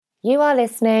You are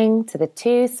listening to the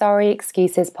Two Sorry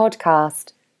Excuses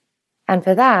podcast. And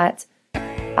for that,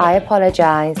 I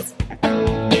apologize.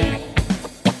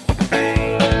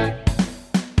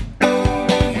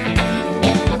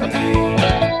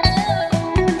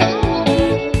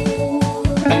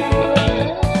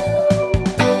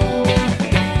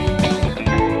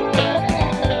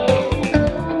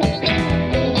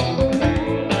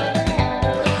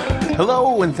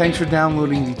 Hello, and thanks for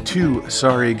downloading the Two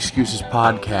Sorry Excuses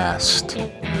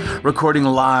podcast. Recording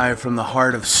live from the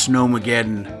heart of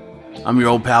Snowmageddon. I'm your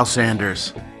old pal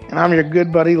Sanders. And I'm your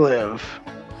good buddy Liv.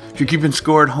 If you're keeping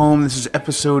score at home, this is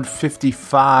episode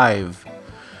 55.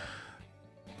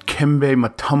 Kembe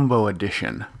Mutombo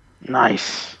edition.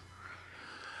 Nice.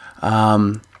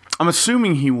 I'm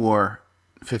assuming he wore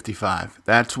 55.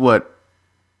 That's what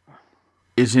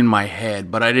is in my head,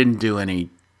 but I didn't do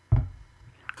any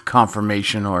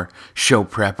confirmation or show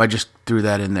prep. I just threw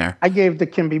that in there. I gave the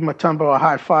Kimby Mutombo a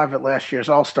high five at last year's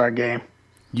All-Star game.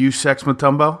 You sex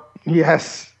Mutombo?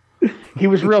 Yes. He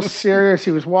was real serious.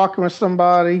 He was walking with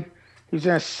somebody. He was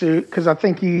in a suit because I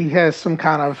think he has some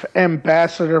kind of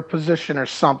ambassador position or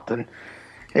something.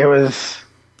 I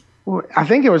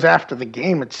think it was after the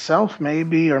game itself,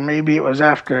 maybe, or maybe it was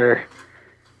after,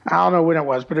 I don't know when it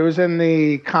was, but it was in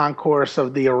the concourse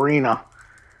of the arena.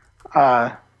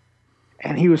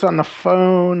 And he was on the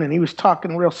phone, and he was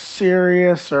talking real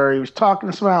serious, or he was talking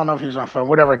to somebody. I don't know if he was on the phone,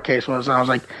 whatever the case was. And I was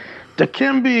like,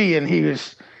 Dikembe, and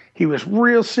he was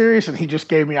real serious, and he just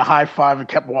gave me a high five and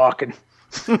kept walking.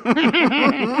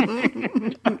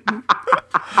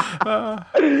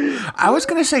 I was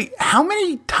going to say, how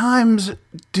many times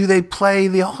do they play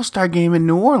the All-Star game in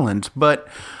New Orleans? But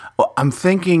I'm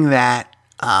thinking that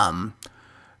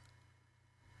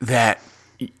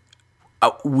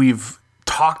we've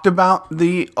talked about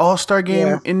the All-Star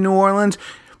game in New Orleans,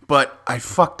 but I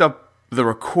fucked up the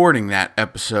recording that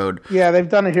episode. Yeah, they've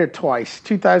done it here twice.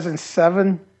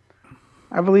 2007,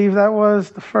 I believe that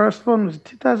was the first one. Was it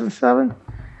 2007?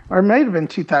 Or it may have been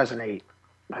 2008.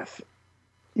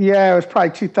 Yeah, it was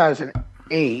probably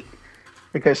 2008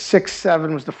 because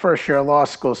 6-7 was the first year of law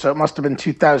school, so it must have been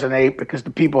 2008 because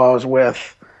the people I was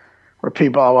with were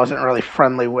people I wasn't really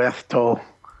friendly with till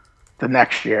the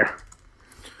next year.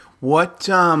 What?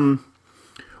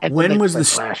 When was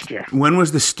the last year? When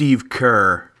was the Steve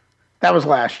Kerr? That was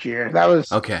last year. That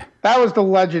was okay. That was the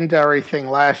legendary thing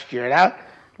last year.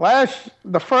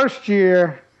 The first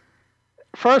year,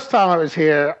 first time I was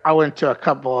here, I went to a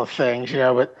couple of things, and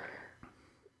I went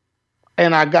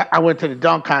to the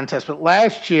dunk contest. But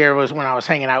last year was when I was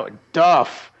hanging out with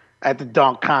Duff at the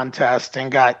dunk contest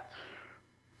and got,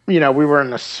 we were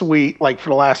in the suite like for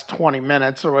the last 20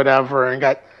 minutes or whatever, and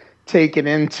got taken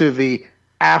into the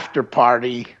after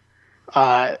party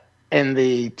in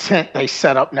the tent they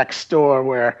set up next door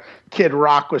where Kid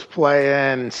Rock was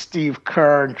playing, and Steve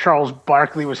Kerr and Charles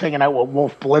Barkley was hanging out with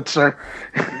Wolf Blitzer.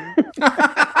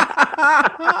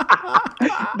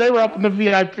 They were up in the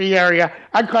VIP area.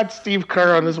 I caught Steve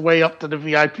Kerr on his way up to the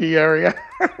VIP area.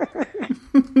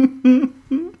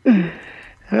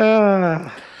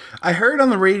 I heard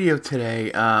on the radio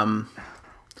today,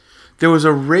 there was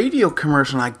a radio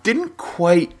commercial, and I didn't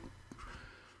quite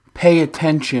pay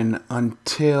attention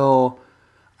until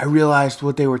I realized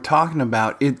what they were talking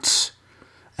about. I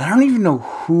don't even know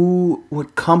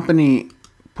what company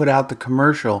put out the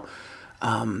commercial,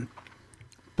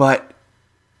 but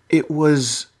it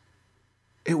was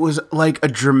like a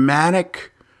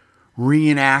dramatic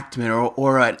reenactment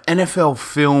or an NFL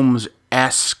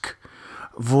Films-esque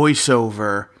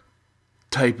voiceover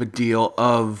type of deal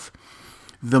of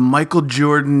the Michael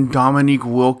Jordan, Dominique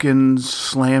Wilkins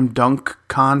slam dunk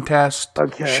contest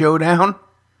showdown.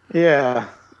 Yeah.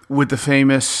 With the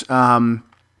famous foul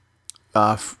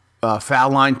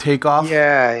line takeoff.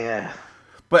 Yeah.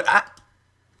 But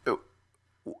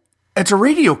it's a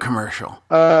radio commercial.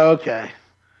 Okay.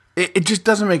 It just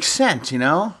doesn't make sense,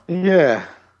 Yeah.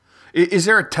 Is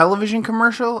there a television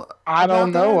commercial? I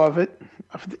don't know of it.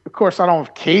 Of course, I don't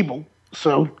have cable,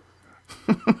 so...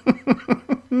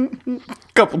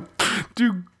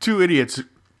 two idiots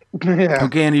who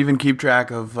can't even keep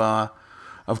track of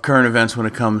current events when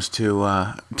it comes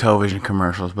to television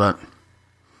commercials. But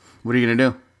what are you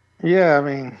gonna do? Yeah, I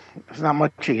mean, there's not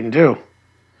much you can do.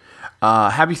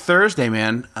 Happy Thursday,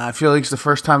 man! I feel like it's the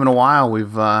first time in a while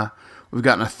we've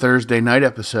gotten a Thursday night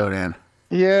episode in.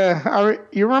 Yeah,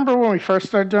 you remember when we first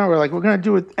started doing it? We're like, we're gonna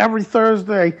do it every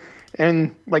Thursday.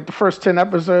 And like the first 10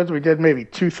 episodes, we did maybe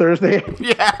 2 Thursdays.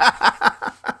 Yeah.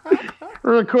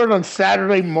 We recorded on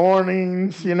Saturday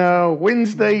mornings,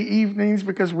 Wednesday evenings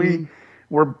because we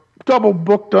were double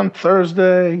booked on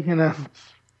Thursday,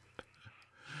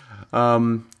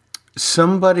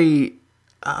 Somebody,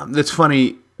 that's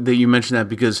funny that you mentioned that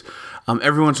because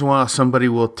every once in a while somebody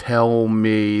will tell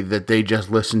me that they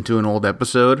just listened to an old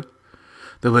episode.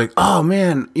 They're like, oh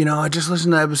man, I just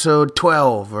listened to episode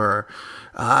 12 or,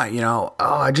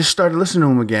 I just started listening to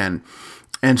them again.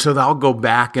 And so I'll go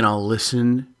back and I'll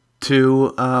listen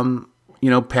to,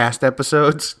 past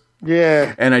episodes.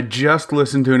 Yeah. And I just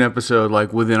listened to an episode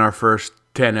like within our first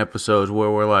 10 episodes where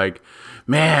we're like,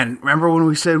 man, remember when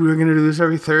we said we were going to do this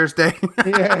every Thursday?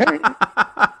 Yeah.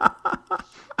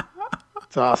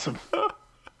 It's awesome.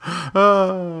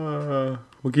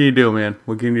 What can you do, man?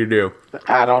 What can you do?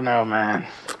 I don't know, man.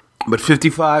 But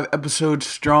 55 episodes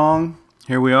strong.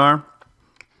 Here we are.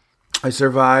 I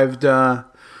survived the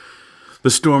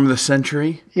storm of the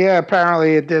century. Yeah,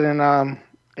 apparently it didn't.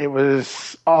 It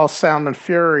was all sound and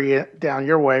fury down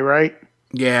your way, right?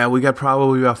 Yeah, we got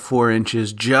probably about 4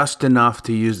 inches, just enough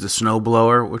to use the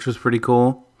snowblower, which was pretty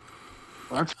cool.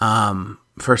 What?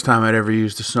 First time I'd ever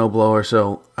used a snowblower,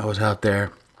 so I was out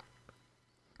there.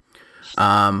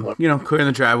 Clearing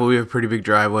the driveway. We have a pretty big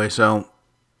driveway, so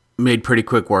made pretty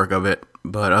quick work of it.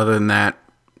 But other than that,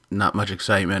 not much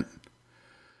excitement.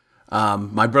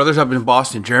 My brother's up in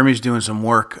Boston. Jeremy's doing some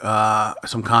work,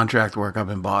 some contract work up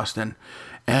in Boston.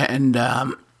 And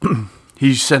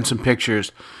he sent some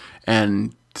pictures,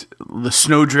 and the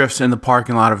snowdrifts in the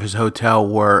parking lot of his hotel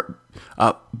were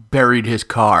buried his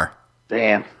car.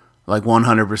 Damn. Like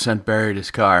 100% buried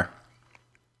his car.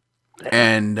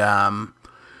 And the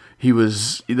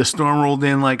storm rolled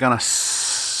in like on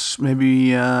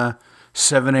maybe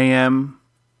 7 a.m.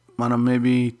 on a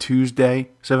maybe Tuesday,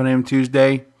 7 a.m.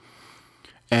 Tuesday,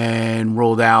 and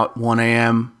rolled out 1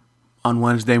 a.m. on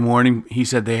Wednesday morning. He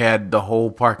said they had the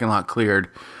whole parking lot cleared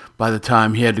by the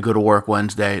time he had to go to work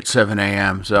Wednesday at 7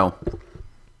 a.m. So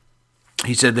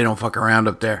he said they don't fuck around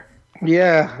up there.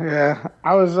 Yeah.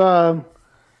 I was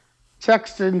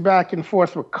texting back and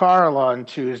forth with Carla on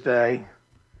Tuesday,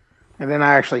 and then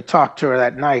I actually talked to her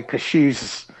that night because she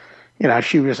was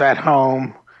at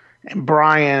home, and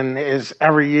Brian is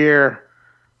every year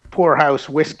Poorhouse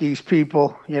Whiskey's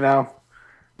people,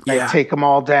 They take them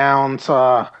all down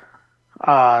to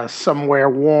somewhere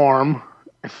warm.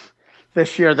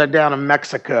 This year they're down in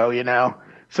Mexico,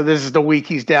 So this is the week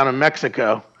he's down in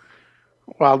Mexico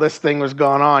while this thing was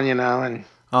going on, and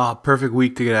oh, perfect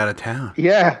week to get out of town.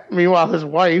 Yeah. Meanwhile, his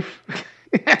wife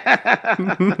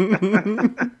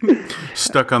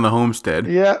stuck on the homestead.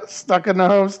 Yeah, stuck in the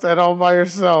homestead all by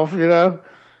herself, and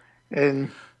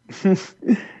and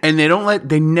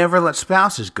they never let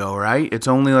spouses go, right? It's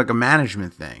only like a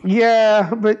management thing.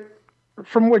 Yeah, but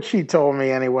from what she told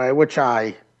me anyway, which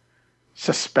I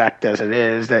suspect as it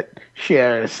is, that she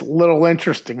has little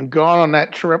interest in going on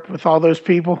that trip with all those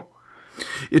people.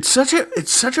 It's such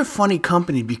a funny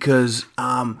company because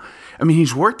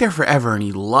he's worked there forever and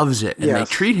he loves it, and They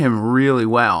treat him really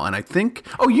well. And I think,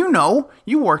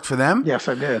 you worked for them. Yes,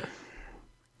 I did.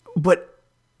 But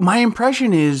my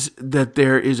impression is that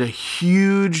there is a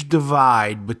huge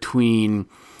divide between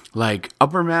like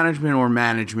upper management or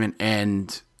management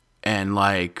and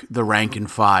like the rank and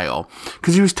file.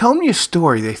 Because he was telling me a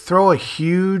story. They throw a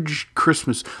huge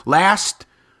Christmas last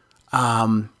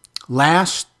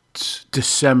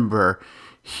December.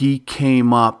 He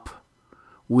came up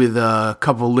with a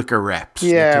couple liquor reps.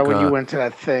 Yeah, when you went to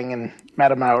that thing and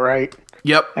met him out, right?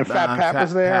 Yep. And Fat Pat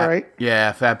was there, Pat, right?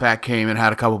 Yeah, Fat Pat came and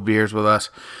had a couple beers with us.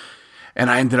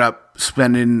 And I ended up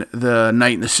spending the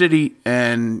night in the city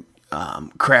and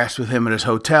crashed with him at his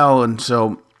hotel. And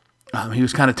so he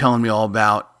was kind of telling me all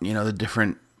about, the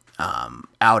different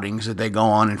outings that they go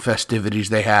on and festivities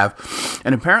they have.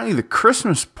 And apparently the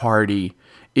Christmas party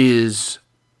is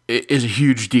a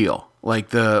huge deal. Like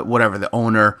the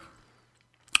owner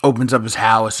opens up his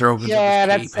house or opens up his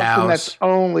that's cape something house. that's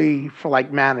only for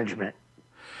like management.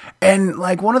 And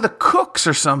like one of the cooks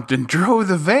or something drove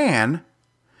the van.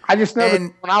 I just know that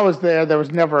when I was there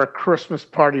was never a Christmas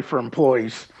party for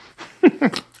employees.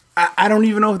 I don't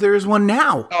even know if there is one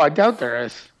now. Oh, I doubt there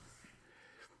is.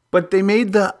 But they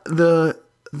made the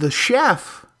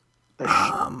chef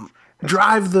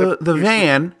drive the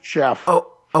van chef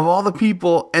of all the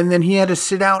people, and then he had to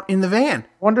sit out in the van.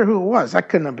 Wonder who it was. That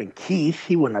couldn't have been Keith.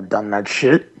 He wouldn't have done that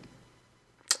shit.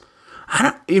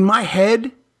 In my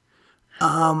head,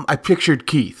 I pictured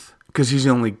Keith because he's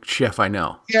the only chef I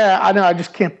know. Yeah, I know. I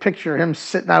just can't picture him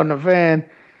sitting out in the van.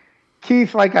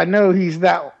 Keith, like I know he's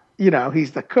that,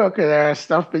 he's the cook or that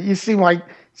stuff, but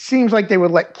seems like they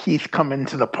would let Keith come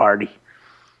into the party.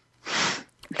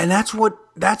 And that's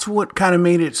what kind of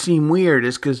made it seem weird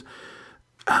is because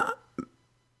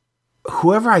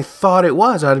whoever I thought it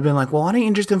was, I'd have been like, well, why don't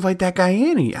you just invite that guy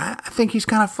in? I think he's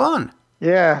kind of fun.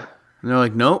 Yeah. And they're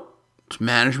like, nope, it's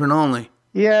management only.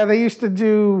 Yeah, they used to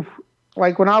do,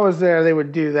 like when I was there, they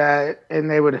would do that, and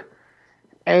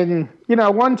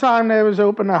one time they was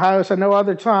open a house. I know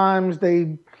other times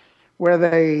where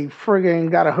they friggin'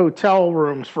 got a hotel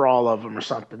rooms for all of them or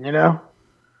something,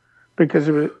 because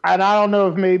it was, and I don't know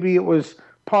if maybe it was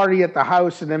party at the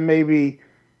house, and then maybe,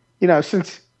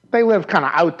 since they live kind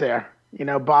of out there,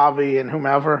 Bobby and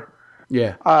whomever.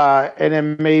 Yeah. And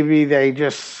then maybe they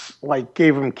just like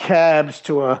gave them cabs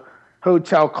to a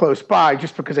hotel close by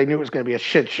just because they knew it was going to be a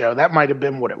shit show. That might have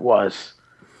been what it was.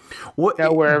 What,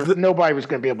 where nobody was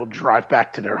going to be able to drive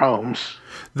back to their homes.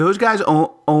 Those guys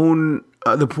own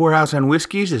the Poorhouse and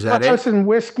Whiskeys, is that Poorhouse it? and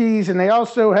Whiskeys, and they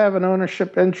also have an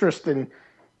ownership interest in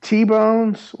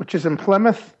T-Bones, which is in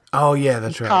Plymouth. Oh, yeah,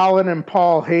 that's right. Colin and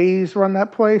Paul Hayes run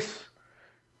that place.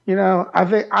 I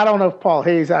don't know if Paul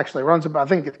Hayes actually runs it, but I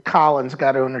think Colin's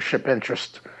got ownership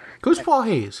interest. Who's Paul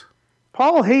Hayes?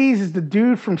 Paul Hayes is the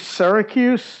dude from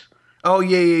Syracuse. Oh,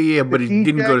 yeah, but he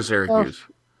didn't go to Syracuse.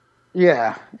 Stuff.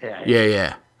 Yeah.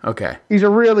 Okay. He's a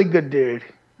really good dude.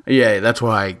 Yeah, that's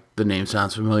why the name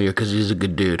sounds familiar, because he's a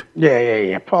good dude.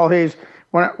 Yeah. Paul Hayes.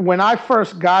 When I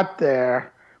first got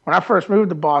there, when I first moved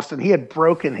to Boston, he had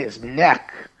broken his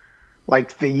neck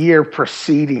like the year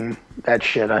preceding that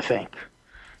shit, I think.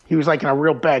 He was like in a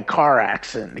real bad car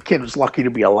accident. The kid was lucky to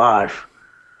be alive,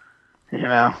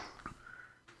 And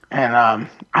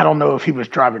I don't know if he was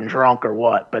driving drunk or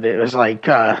what, but it was like,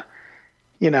 I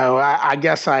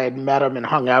guess I had met him and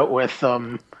hung out with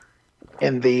him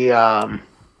in the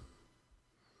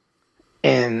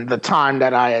time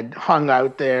that I had hung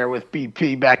out there with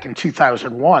BP back in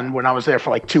 2001 when I was there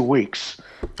for like 2 weeks.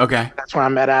 Okay. That's when I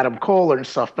met Adam Kohler and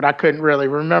stuff, but I couldn't really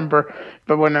remember.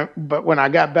 But when I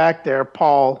got back there,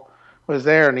 Paul was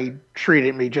there and he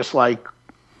treated me just like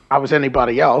I was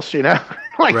anybody else,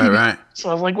 Right. So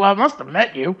I was like, well, I must have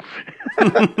met you.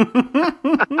 But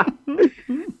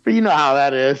you know how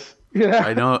that is.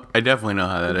 I definitely know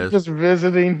how that is. Just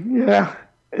visiting, yeah.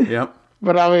 Yep.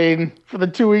 But I mean, for the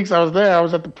 2 weeks I was there, I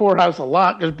was at the Poorhouse a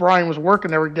lot because Brian was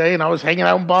working every day and I was hanging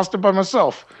out in Boston by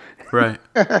myself. Right.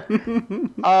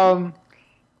 I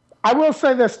will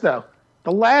say this, though.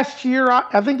 The last year,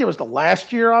 I think it was the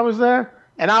last year I was there,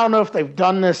 and I don't know if they've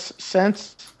done this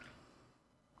since.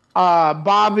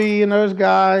 Bobby and those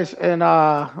guys, and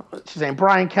what's his name,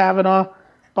 Brian Kavanaugh.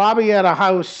 Bobby had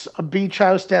a beach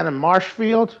house down in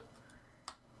Marshfield.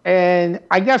 And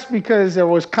I guess because there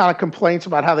was kind of complaints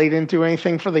about how they didn't do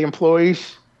anything for the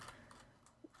employees,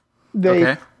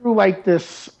 they threw like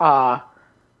this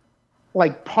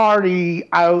party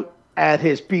out at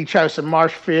his beach house in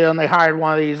Marshfield, and they hired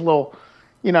one of these little,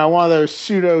 one of those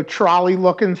pseudo trolley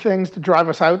looking things to drive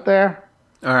us out there.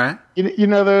 All right. You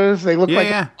know those? They look like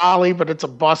a trolley, but it's a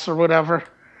bus or whatever.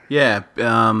 Yeah,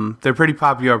 they're pretty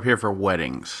popular up here for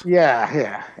weddings.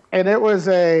 Yeah. And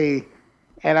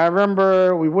and I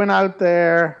remember we went out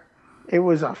there. It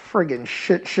was a friggin'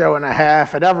 shit show and a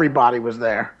half, and everybody was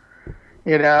there,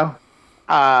 And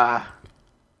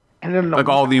then like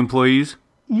all the employees?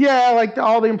 Yeah, like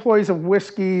all the employees of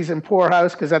Whiskeys and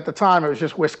Poorhouse, because at the time it was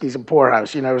just Whiskeys and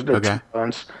Poorhouse. There was no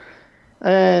T-Bones.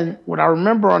 And what I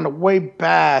remember on the way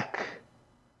back,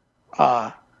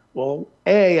 I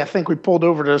think we pulled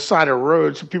over to the side of the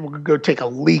road so people could go take a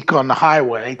leak on the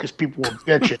highway because people were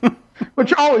bitching,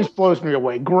 which always blows me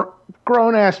away.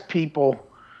 Grown-ass people,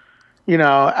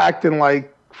 acting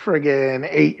like friggin'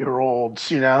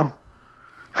 8-year-olds,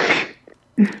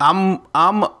 I'm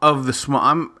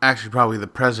actually probably the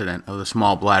president of the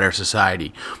Small Bladder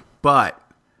Society, but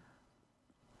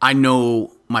I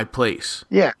know my place.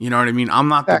 Yeah. You know what I mean? I'm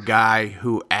not the guy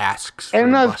who asks. And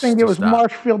another thing, it was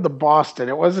Marshfield to Boston.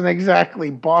 It wasn't exactly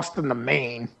Boston to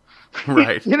Maine.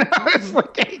 Right. It's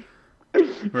like a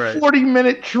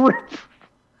 40-minute trip.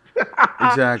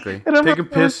 Exactly. Take a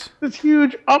piss. This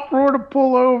huge uproar to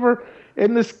pull over,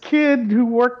 and this kid who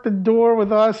worked the door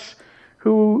with us,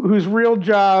 whose real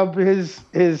job, his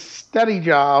steady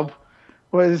job,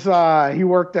 was he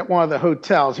worked at one of the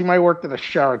hotels. He might have worked at a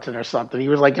Sheraton or something. He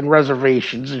was like in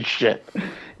reservations and shit.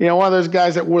 One of those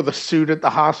guys that wore the suit at the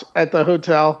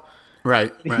hotel.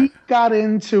 Right. He got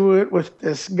into it with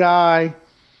this guy,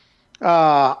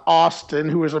 Austin,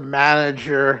 who was a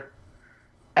manager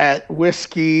at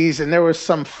Whiskeys, and there was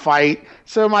some fight.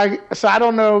 So I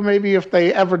don't know maybe if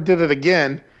they ever did it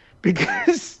again,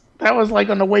 because that was like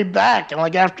on the way back and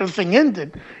like after the thing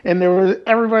ended, and there was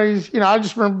everybody's, I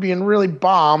just remember being really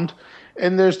bombed,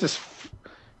 and there's this,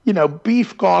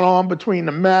 beef going on between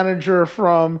the manager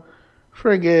from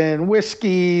friggin'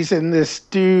 whiskeys, and this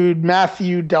dude,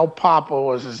 Matthew Del Papa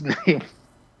was his name.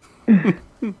 It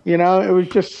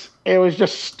was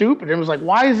just stupid. It was like,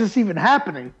 why is this even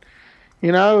happening?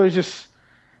 It was just,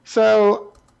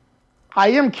 so I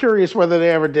am curious whether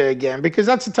they ever did again, because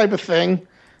that's the type of thing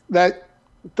that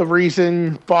the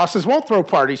reason bosses won't throw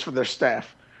parties for their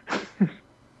staff.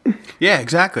 Yeah,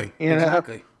 exactly.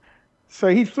 Exactly. So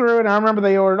he threw it. And I remember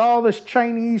they ordered all this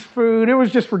Chinese food. It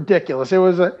was just ridiculous. It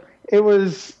was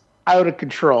out of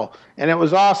control, and it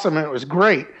was awesome, and it was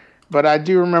great. But I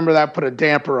do remember that put a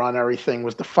damper on everything,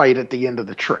 was the fight at the end of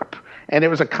the trip. And it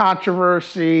was a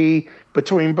controversy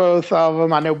between both of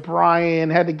them. I know Brian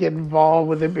had to get involved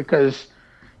with it because,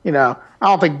 I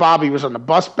don't think Bobby was on the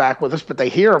bus back with us, but they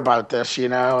hear about this,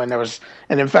 and there was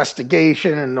an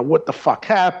investigation and what the fuck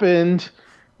happened,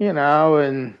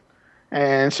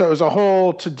 and so it was a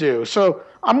whole to-do. So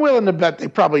I'm willing to bet they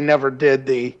probably never did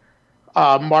the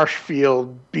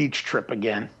Marshfield beach trip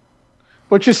again.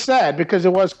 Which is sad because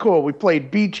it was cool. We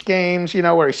played beach games,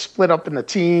 where he split up into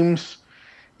teams,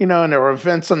 and there were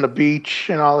events on the beach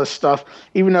and all this stuff,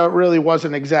 even though it really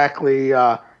wasn't exactly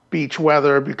beach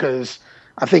weather, because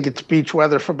I think it's beach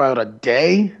weather for about a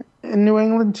day in New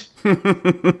England.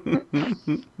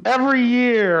 Every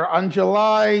year on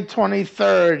July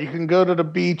 23rd, you can go to the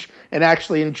beach and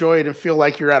actually enjoy it and feel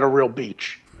like you're at a real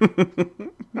beach.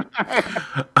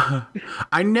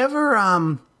 I never...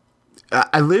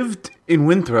 I lived in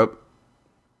Winthrop,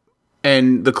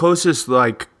 and the closest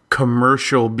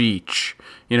commercial beach,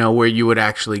 where you would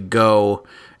actually go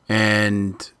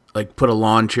and put a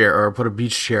lawn chair or put a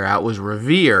beach chair out was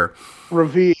Revere.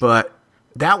 But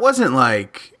that wasn't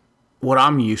what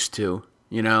I'm used to,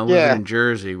 living in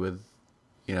Jersey with,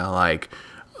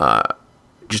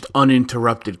 just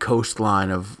uninterrupted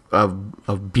coastline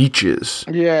of beaches.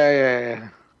 Yeah.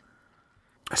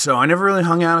 So I never really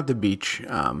hung out at the beach.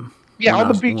 All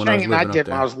the beach hanging I did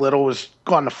when I was little was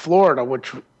going to Florida,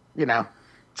 which,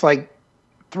 it's like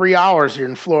 3 hours you're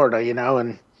in Florida,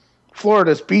 and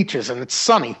Florida's beaches and it's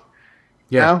sunny,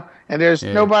 and there's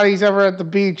nobody's ever at the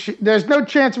beach. There's no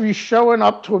chance of you showing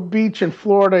up to a beach in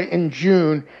Florida in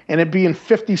June and it being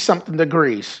 50-something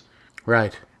degrees.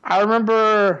 Right. I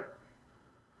remember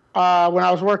when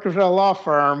I was working for a law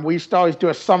firm, we used to always do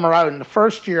a summer outing. The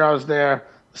first year I was there,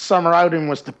 the summer outing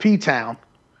was to P-Town.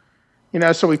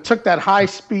 So we took that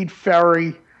high-speed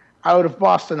ferry out of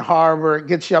Boston Harbor. It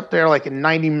gets you up there in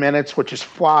 90 minutes, which is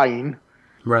flying.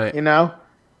 Right. And I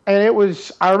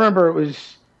remember it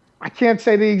was, I can't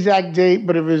say the exact date,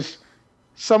 but it was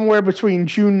somewhere between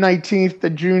June 19th to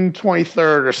June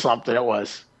 23rd or something it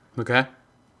was. Okay.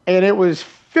 And it was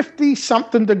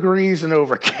 50-something degrees and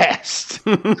overcast.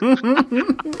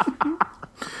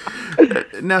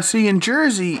 Now, see, in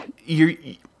Jersey,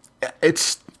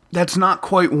 that's not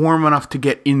quite warm enough to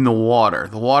get in the water.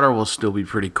 The water will still be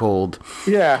pretty cold.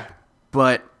 Yeah.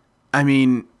 But, I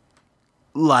mean,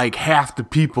 half the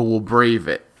people will brave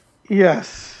it.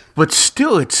 Yes. But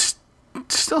still, it's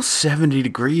still 70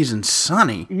 degrees and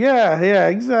sunny. Yeah,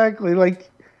 exactly.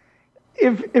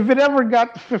 If it ever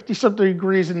got to 50-something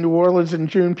degrees in New Orleans in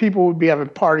June, people would be having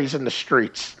parties in the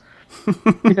streets.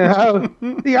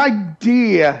 The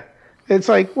idea, it's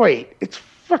wait, it's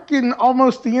fucking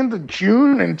almost the end of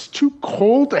June and it's too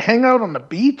cold to hang out on the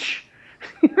beach.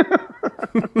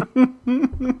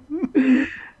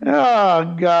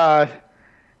 Oh God.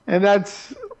 And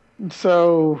that's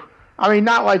so,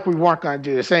 not like we weren't going to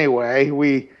do this anyway.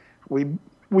 We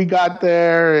got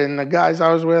there, and the guys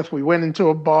I was with, we went into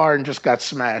a bar and just got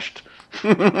smashed.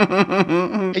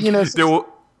 And,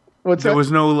 there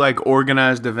was no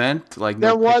organized event,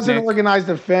 there was an organized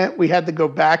event we had to go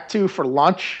back to for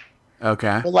lunch.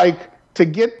 Okay. But to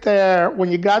get there,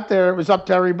 when you got there, it was up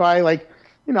to everybody.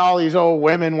 All these old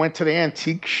women went to the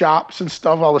antique shops and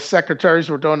stuff. All the secretaries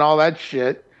were doing all that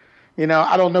shit.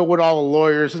 I don't know what all the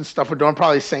lawyers and stuff were doing.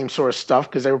 Probably the same sort of stuff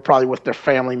because they were probably with their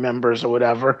family members or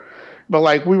whatever.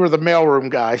 But we were the mailroom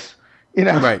guys.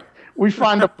 Right. We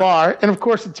find a bar, and of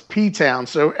course it's P-Town,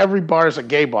 so every bar is a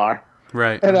gay bar.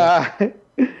 Right. And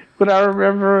but I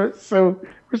remember, so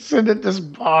we're sitting at this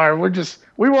bar.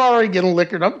 We were already getting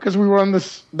liquored up because we were on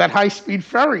that high-speed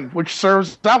ferry, which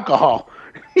serves alcohol.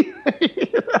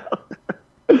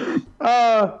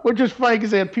 Which is funny because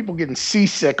they had people getting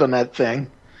seasick on that thing.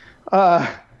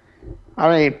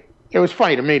 It was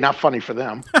funny to me, not funny for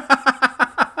them.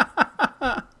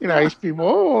 These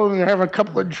people, they're having a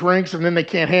couple of drinks and then they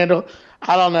can't handle.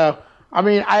 I don't know.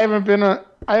 I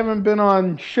haven't been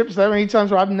on ships that many times,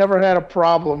 so I've never had a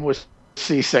problem with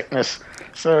seasickness.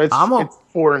 So it's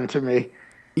foreign to me.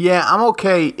 Yeah, I'm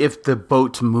okay if the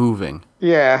boat's moving.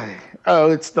 Yeah.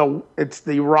 Oh, it's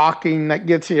the rocking that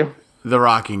gets you. The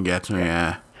rocking gets me,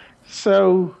 yeah.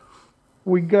 So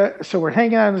we're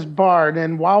hanging out in this bar, and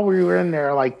then while we were in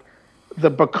there, like the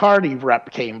Bacardi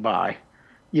rep came by,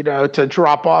 to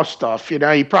drop off stuff.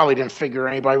 He probably didn't figure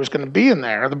anybody was going to be in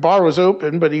there. The bar was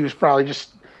open, but he was probably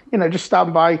just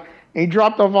stopping by. And he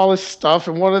dropped off all this stuff,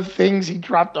 and one of the things he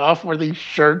dropped off were these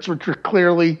shirts, which were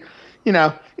clearly,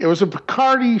 it was a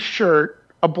Bacardi shirt,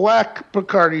 a black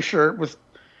Bacardi shirt with,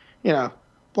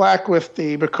 black with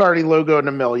the Bacardi logo in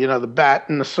the middle, the bat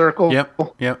in the circle.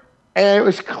 Yep. And it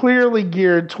was clearly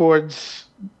geared towards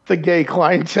the gay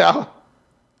clientele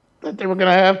that they were going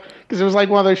to have, because it was like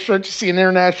one of those shirts you see in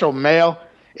international mail.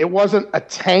 It wasn't a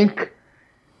tank,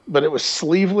 but it was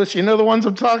sleeveless. You know the ones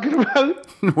I'm talking about?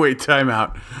 Wait, time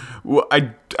out. Well,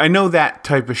 I know that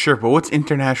type of shirt, but what's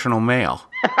international mail?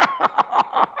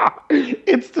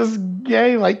 It's this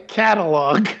gay,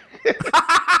 catalog.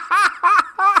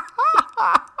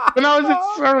 When I was at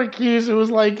Syracuse, it was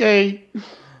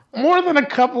more than a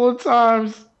couple of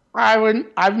times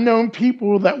I've known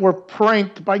people that were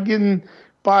pranked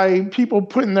by people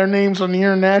putting their names on the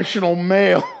international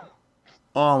mail.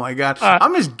 Oh my god.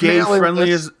 I'm as gay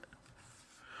friendly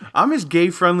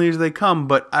as they come,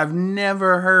 but I've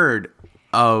never heard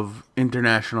of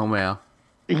international mail.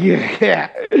 Yeah.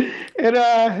 And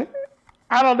I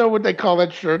don't know what they call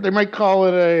that shirt. They might call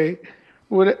it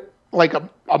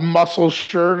a muscle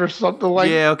shirt or something like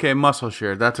that. Yeah, okay, muscle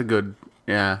shirt. That's a good,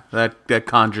 that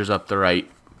conjures up the right.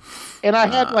 And I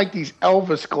had these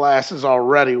Elvis glasses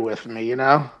already with me,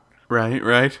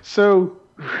 Right. So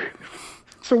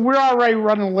we're already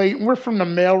running late, and we're from the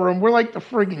mailroom. We're like the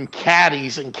friggin'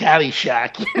 caddies in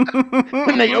Caddyshack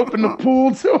when they open the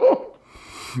pool to them.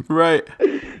 Right.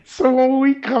 So when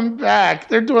we come back,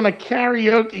 they're doing a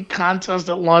karaoke contest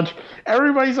at lunch.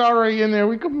 Everybody's already in there.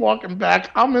 We come walking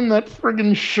back. I'm in that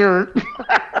friggin' shirt. We're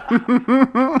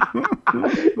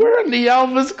in the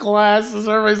Elvis glasses.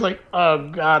 Everybody's like, oh,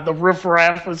 God, the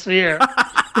riffraff is here.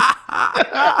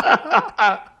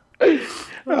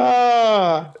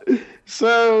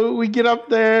 So we get up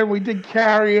there, and we did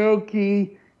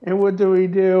karaoke. And what do we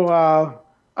do?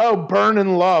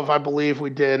 Burnin' Love, I believe we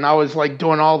did. And I was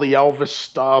doing all the Elvis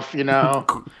stuff, Of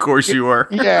course you were.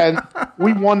 Yeah, and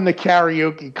we won the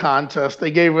karaoke contest.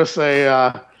 They gave us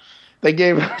a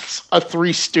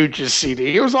Three Stooges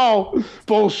CD. It was all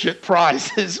bullshit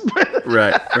prizes.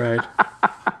 Right.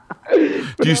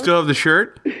 Do you still have the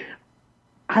shirt?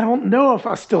 I don't know if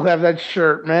I still have that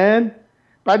shirt, man.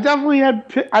 But I definitely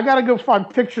I got to go find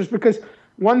pictures, because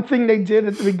one thing they did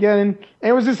at the beginning, and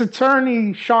it was this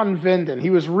attorney, Sean Vinden. He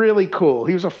was really cool.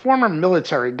 He was a former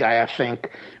military guy, I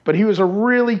think, but he was a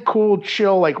really cool,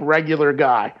 chill, regular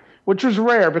guy, which was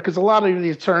rare, because a lot of the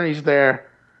attorneys there,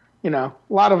 a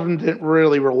lot of them didn't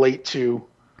really relate to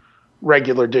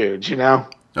regular dudes,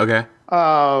 Okay.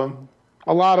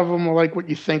 A lot of them are like what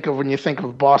you think of when you think of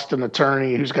a Boston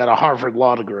attorney who's got a Harvard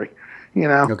law degree,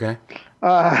 Okay.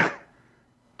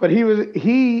 But he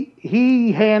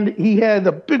had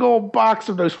a big old box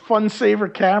of those Fun Saver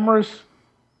cameras,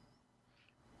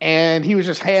 and he was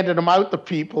just handing them out to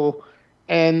people.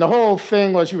 And the whole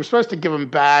thing was, you were supposed to give them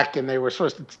back, and they were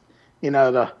supposed to,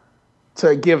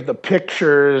 to give the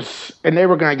pictures, and they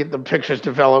were going to get the pictures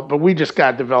developed, but we just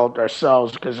got developed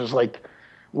ourselves, because it was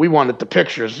we wanted the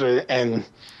pictures. And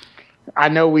I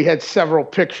know we had several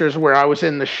pictures where I was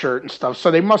in the shirt and stuff,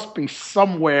 so they must be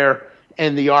somewhere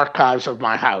in the archives of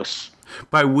my house.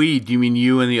 By we, do you mean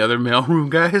you and the other mailroom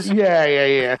guys?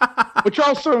 Yeah. Which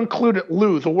also included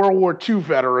Lou, the World War II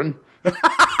veteran. Whose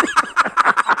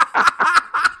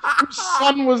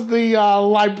son was the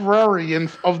librarian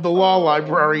of the law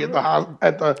library at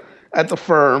the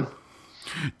firm.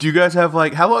 Do you guys have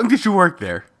how long did you work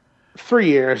there? 3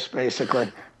 years, basically.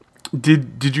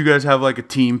 Did you guys have a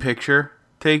team picture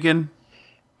taken?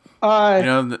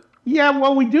 Yeah,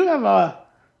 well, we do have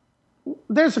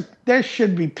there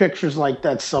should be pictures like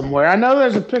that somewhere. I know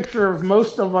there's a picture of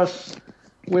most of us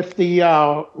with the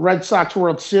Red Sox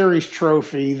World Series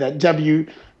trophy that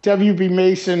WB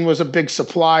Mason was a big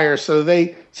supplier. So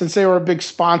since they were a big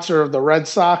sponsor of the Red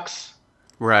Sox,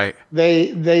 right?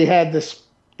 They had this.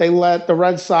 They let the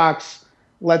Red Sox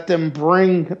let them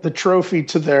bring the trophy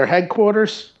to their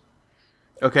headquarters.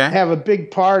 Okay. Have a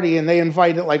big party, and they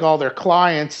invited all their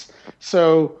clients.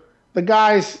 So the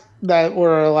guys that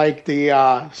were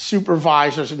the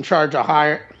supervisors in charge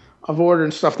of order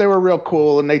and stuff, they were real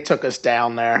cool, and they took us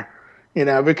down there,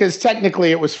 because technically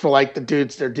it was for the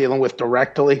dudes they're dealing with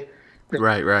directly.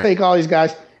 Right. Take all these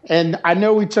guys. And I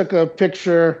know we took a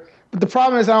picture, but the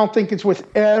problem is I don't think it's with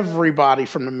everybody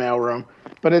from the mailroom.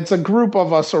 but it's a group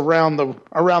of us around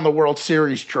the World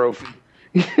Series trophy.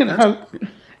 You know,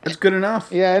 that's good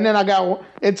enough. Yeah, and then I got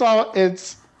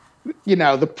it's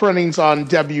the printing's on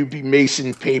WB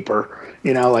Mason paper.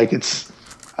 You know, like it's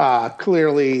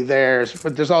clearly theirs,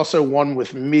 but there's also one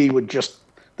with me with just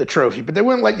the trophy, but they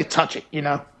wouldn't let you touch it. You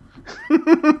know,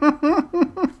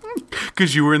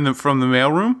 because you were from the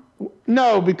mailroom.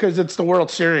 No, because it's the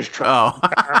World Series trophy.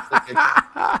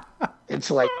 Oh. It's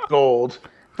like gold.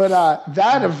 But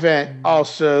that event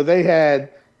also,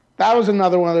 that was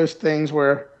another one of those things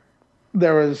where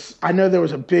there was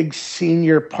a big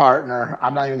senior partner.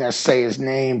 I'm not even going to say his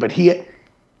name, but he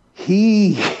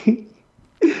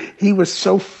was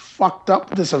so fucked up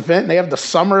with this event. They have the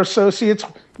summer associates.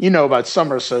 You know about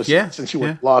summer associates since you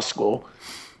went to law school.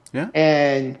 Yeah.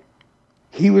 And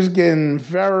he was getting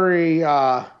very,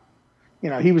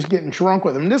 he was getting drunk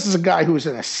with him. This is a guy who was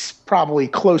probably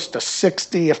close to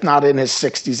 60, if not in his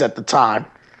 60s at the time.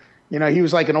 You know, he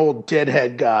was like an old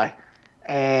deadhead guy.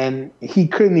 And he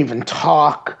couldn't even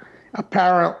talk,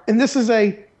 apparently. And this is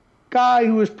a guy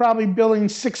who was probably billing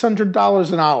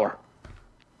 $600 an hour.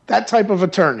 That type of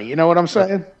attorney. You know what I'm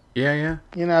saying? Yeah.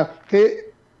 You know,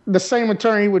 the same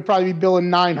attorney would probably be billing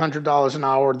 $900 an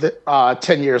hour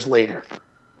 10 years later.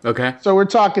 Okay. So we're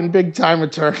talking big time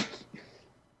attorney.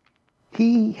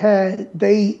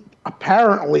 They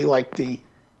apparently like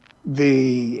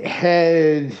the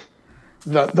head,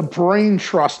 the brain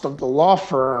trust of the law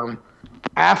firm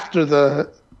after the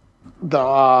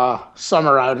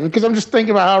summer outing, because I'm just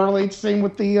thinking about how it relates same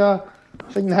with the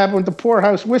thing that happened with the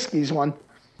Poorhouse Whiskeys one.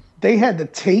 They had to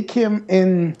take him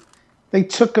in. They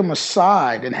took him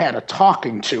aside and had a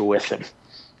talking to with him.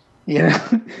 You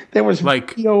know, there was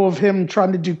video of him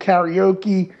trying to do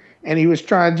karaoke, and he was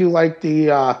trying to do like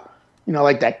the,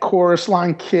 like that chorus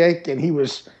line kick, and he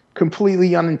was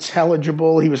completely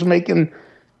unintelligible. He was making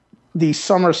the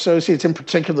summer associates, in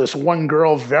particular, this one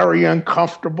girl, very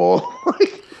uncomfortable.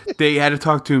 They had to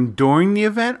talk to him during the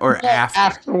event or after?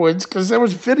 Afterwards, because there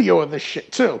was video of this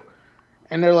shit too.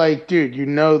 And they're like, dude,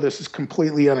 this is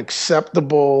completely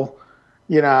unacceptable.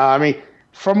 You know, I mean,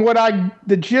 from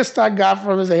the gist I got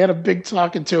from is they had a big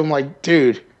talking to him like,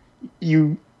 dude,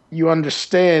 you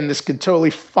understand this could totally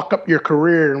fuck up your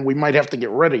career and we might have to get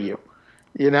rid of you,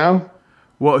 you know?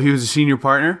 Well, he was a senior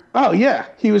partner? Oh, yeah.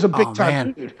 He was a big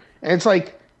time dude. And it's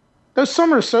like, those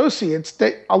summer associates,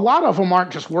 a lot of them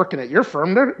aren't just working at your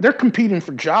firm. They're competing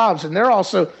for jobs, and they're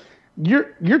also,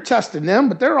 you're testing them,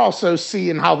 but they're also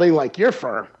seeing how they like your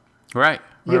firm. Right.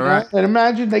 You know? And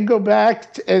imagine they go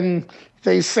back and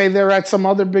they say they're at some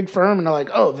other big firm, and they're like,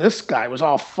 oh, this guy was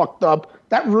all fucked up.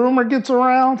 That rumor gets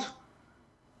around.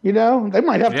 You know, they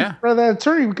might have to get rid of that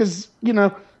attorney because,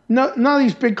 none of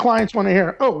these big clients want to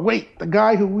hear, oh, wait, the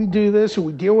guy who we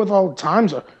deal with all the time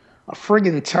is a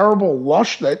friggin' terrible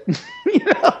lush that,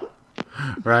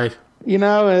 Right.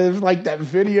 And like that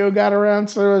video got around.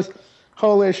 So there was a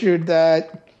whole issue with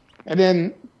that. And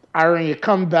then you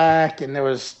come back and there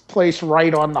was a place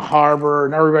right on the harbor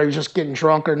and everybody was just getting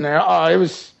drunk in there. Oh,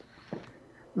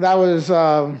 that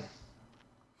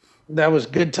was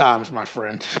good times, my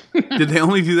friend. Did they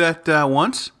only do that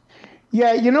once?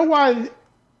 Yeah, you know why?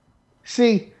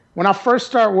 See, when I first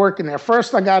started working there,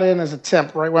 first I got in as a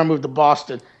temp right when I moved to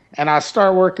Boston, and I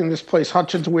started working this place,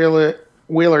 Hutchins, Wheeler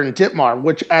and Ditmar,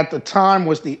 which at the time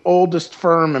was the oldest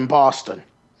firm in Boston.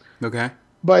 Okay.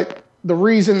 But the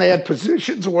reason they had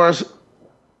positions was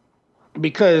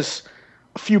because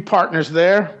a few partners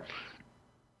there,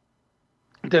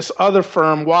 this other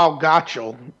firm, Wild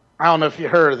Gotchel, I don't know if you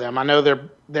heard of them. I know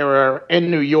they were in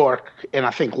New York and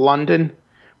I think London,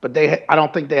 but I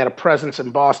don't think they had a presence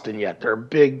in Boston yet. They're a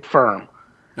big firm.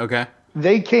 Okay.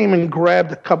 They came and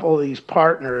grabbed a couple of these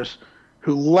partners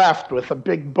who left with a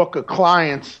big book of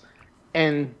clients,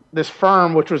 and this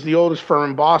firm, which was the oldest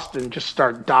firm in Boston, just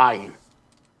started dying.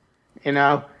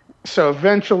 So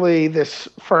eventually this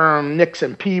firm,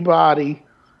 Nixon Peabody,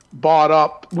 bought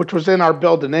up, which was in our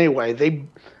building anyway.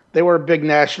 They were a big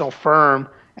national firm,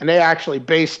 and they actually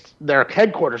their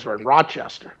headquarters were in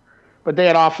Rochester. But they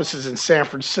had offices in San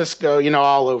Francisco,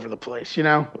 all over the place,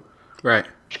 Right.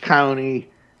 County.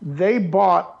 They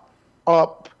bought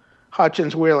up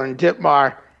Hutchins, Wheeler, and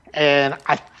Ditmar, and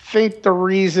I think the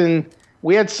reason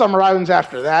we had summer outings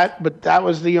after that, but that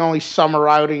was the only summer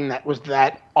outing that was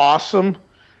that awesome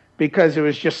because it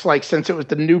was just like, since it was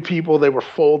the new people they were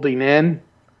folding in,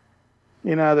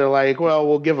 they're like, well,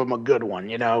 we'll give them a good one,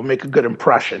 make a good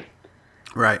impression.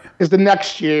 Right. Because the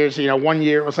next year's, 1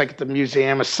 year it was like at the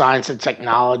Museum of Science and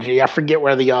Technology. I forget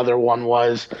where the other one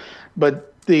was,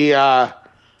 but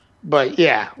But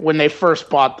yeah, when they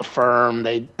first bought the firm,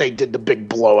 they did the big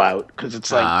blowout because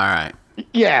it's like, all right,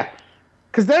 Yeah,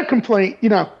 because their complaint,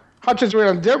 Hutchins Wade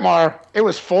on Ditmar, it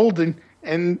was folding,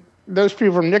 and those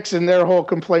people from Nixon, their whole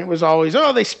complaint was always,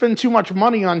 oh, they spend too much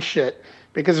money on shit,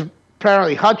 because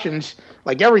apparently Hutchins,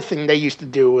 like everything they used to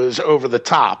do was over the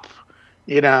top,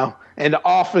 and the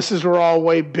offices were all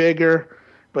way bigger,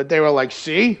 but they were like,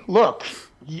 see, look,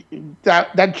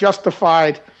 that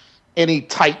justified any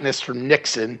tightness from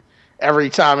Nixon. Every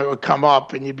time it would come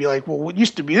up, and you'd be like, well, it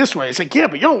used to be this way. It's like, yeah,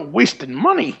 but you're wasting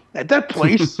money at that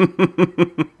place. Like,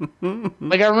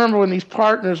 I remember when these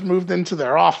partners moved into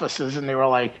their offices, and they were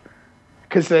like,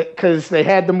 because they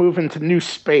had to move into new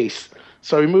space.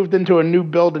 So we moved into a new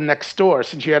building next door,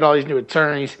 since you had all these new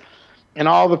attorneys. And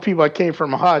all the people that came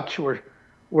from Hutch were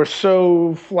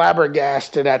so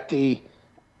flabbergasted at the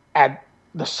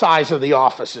size of the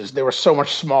offices. They were so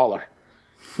much smaller.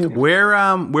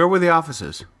 Where were the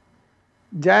offices?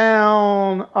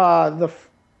 Down the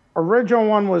original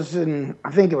one was in,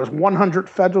 I think it was 100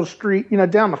 Federal Street,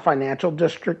 down the financial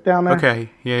district down there. Okay,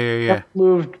 yeah.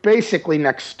 Moved basically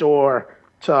next door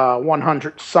to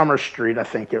 100 Summer Street, I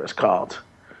think it was called.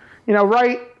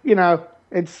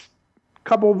 It's a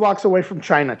couple of blocks away from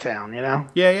Chinatown,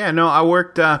 Yeah. No, I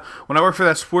worked, when I worked for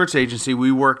that sports agency,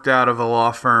 we worked out of a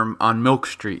law firm on Milk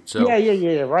Street. So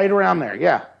Yeah, right around there,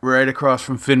 yeah. Right across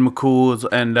from Finn McCool's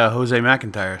and Jose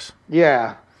McIntyre's.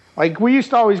 Yeah. Like, we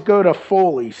used to always go to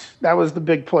Foley's. That was the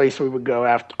big place we would go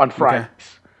on Fridays.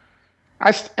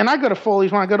 Okay. I go to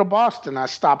Foley's when I go to Boston. I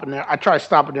stop in there. I try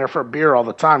stopping there for a beer all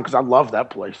the time because I love that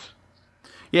place.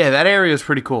 Yeah, that area is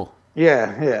pretty cool.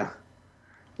 Yeah.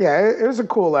 Yeah, it was a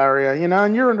cool area,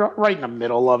 and you're right in the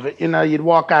middle of it. You'd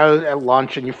walk out at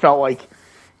lunch and you felt like,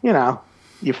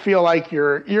 you feel like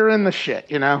you're in the shit,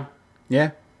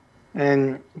 Yeah.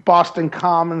 And Boston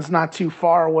Commons not too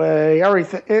far away.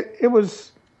 Everything. It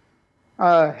was,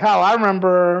 hell, I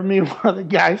remember me and one of the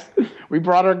guys, we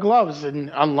brought our gloves, and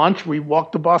on lunch we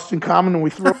walked to Boston Common and we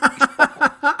threw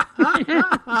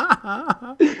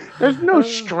There's no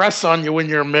stress on you when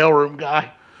you're a mailroom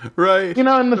guy. Right.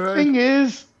 And the thing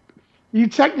is, you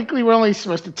technically were only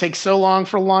supposed to take so long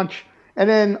for lunch. And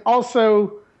then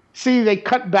also, see, they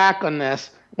cut back on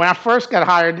this. When I first got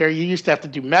hired there, you used to have to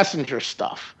do messenger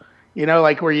stuff,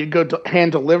 like where you'd go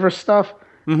hand deliver stuff.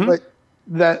 Mm-hmm. But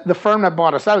the firm that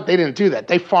bought us out, they didn't do that.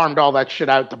 They farmed all that shit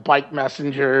out to bike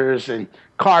messengers and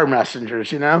car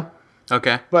messengers,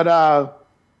 Okay. But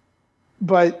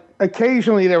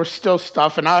occasionally there was still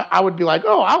stuff, and I would be like,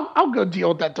 oh, I'll go deal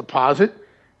with that deposit.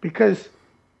 Because,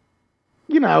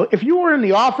 if you were in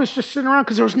the office just sitting around,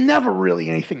 because there was never really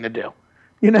anything to do,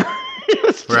 it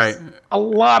was just a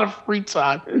lot of free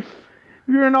time. If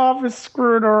you're in the office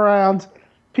screwing around,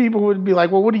 people would be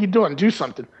like, well, what are you doing? Do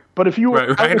something. But if you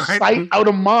were out of sight, out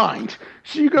of mind,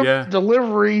 so you go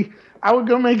delivery, I would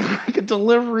go make like a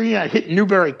delivery. I hit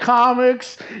Newberry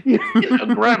Comics,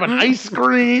 grab an ice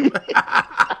cream.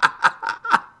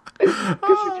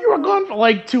 Because if you were gone for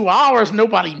like 2 hours,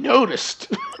 nobody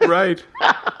noticed. Right.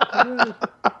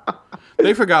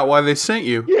 They forgot why they sent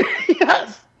you.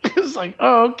 Yes. It was like,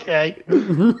 oh, okay.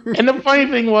 And the funny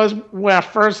thing was, when I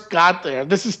first got there,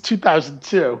 this is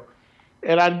 2002,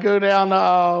 and I'd go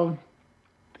down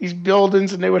these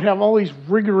buildings, and they would have all these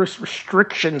rigorous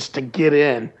restrictions to get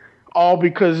in, all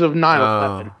because of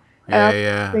 9/11. And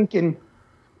I'm thinking,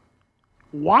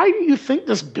 why do you think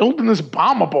this building is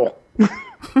bombable?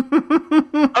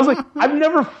 I was like, I've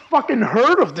never fucking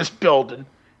heard of this building.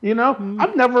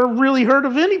 I've never really heard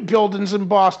of any buildings in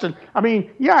Boston. I mean,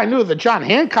 yeah, I knew of the John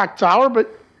Hancock Tower,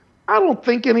 but I don't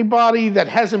think anybody that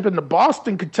hasn't been to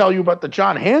Boston could tell you about the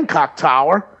John Hancock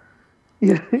Tower.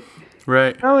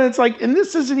 Right. It's like, and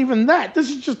this isn't even that. This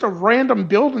is just a random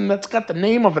building that's got the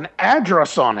name of an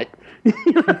address on it.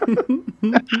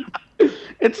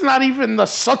 It's not even the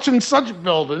such and such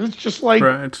building. It's just like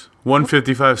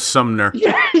 155 Sumner.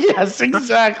 Yeah, yes,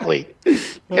 exactly.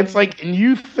 It's like, and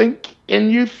you think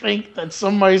that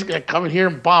somebody's gonna come in here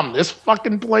and bomb this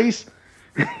fucking place?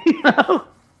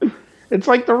 It's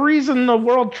like the reason the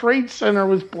World Trade Center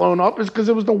was blown up is because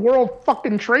it was the World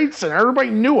fucking Trade Center.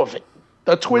 Everybody knew of it.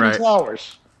 The Twin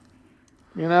Towers.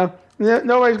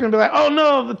 Nobody's going to be like, oh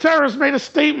no, the terrorists made a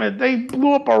statement. They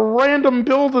blew up a random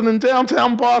building in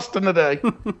downtown Boston today.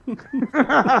 Be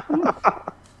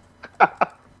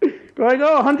like,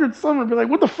 oh, 100 Summer. Be like,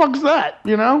 what the fuck's that?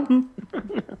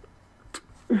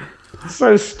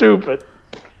 So stupid.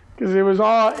 Because it was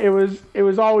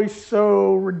always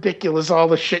so ridiculous, all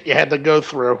the shit you had to go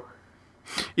through.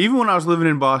 Even when I was living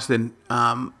in Boston,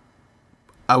 I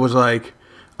was like,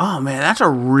 oh man, that's a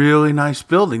really nice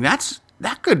building. That's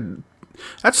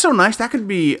so nice. That could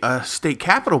be a state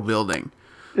capitol building.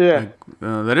 Yeah.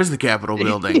 That is the Capitol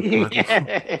building.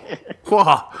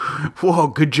 Whoa,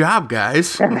 good job,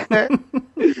 guys.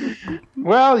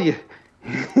 Well, you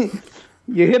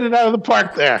hit it out of the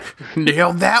park there.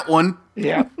 Nailed that one.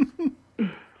 Yeah.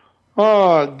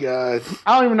 Oh, God.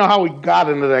 I don't even know how we got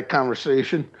into that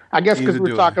conversation. I guess because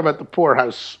we were talking about the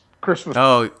poorhouse Christmas.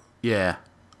 Oh, yeah.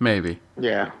 Maybe.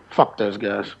 Yeah. Fuck those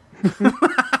guys.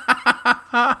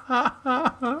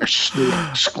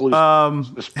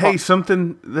 Exclusive. Hey,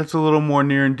 something that's a little more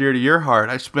near and dear to your heart.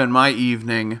 I spent my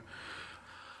evening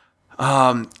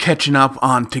catching up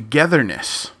on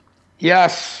Togetherness.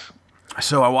 Yes.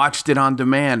 So I watched it on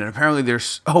demand, and apparently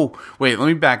there's... Oh, wait, let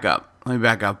me back up.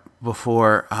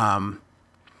 Before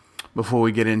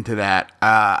we get into that.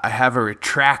 I have a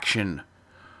retraction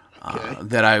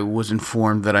that I was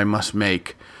informed that I must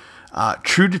make.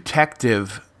 True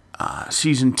Detective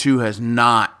season 2 has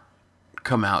not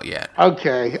come out yet.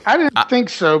 Okay. I didn't think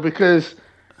so because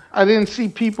I didn't see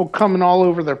people coming all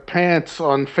over their pants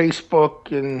on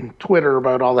Facebook and Twitter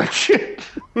about all that shit.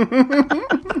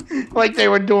 Like they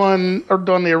were doing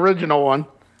the original one.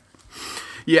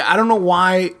 Yeah, I don't know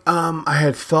why I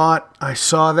had thought I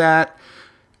saw that,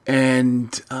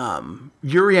 and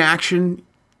your reaction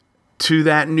to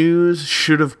that news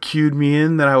should have cued me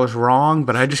in that I was wrong,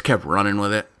 but I just kept running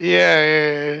with it.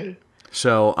 Yeah.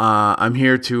 So I'm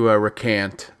here to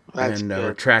recant That's and good.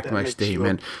 retract That my makes you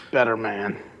statement. a better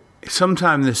man.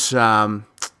 Sometime this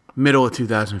middle of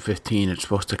 2015, it's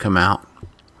supposed to come out.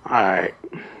 All right.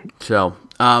 So,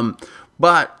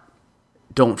 but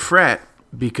don't fret,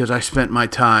 because I spent my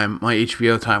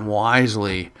HBO time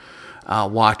wisely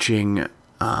watching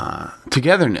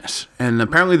Togetherness. And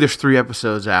apparently there's 3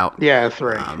 episodes out. Yeah,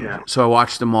 3. Yeah. So I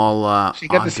watched them all So you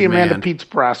got to see demand. Amanda Pete's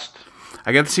breast.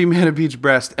 I got to see Amanda Pete's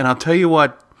breast. And I'll tell you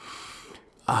what,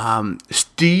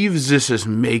 Steve Zissou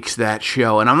makes that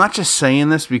show. And I'm not just saying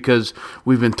this because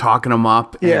we've been talking him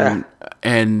up. Yeah.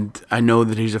 And I know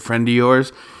that he's a friend of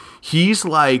yours. He's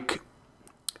like,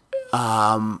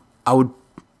 I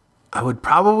would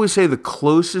probably say the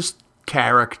closest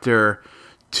character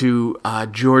to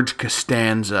George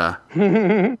Costanza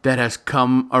that has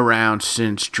come around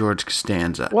since George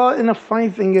Costanza. Well, and the funny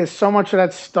thing is, so much of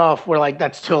that stuff, we're like,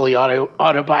 that's totally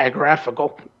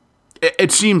autobiographical.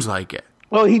 It seems like it.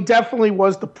 Well, he definitely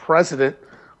was the president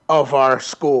of our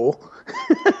school.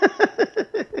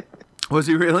 Was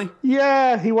he really?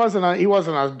 Yeah, he wasn't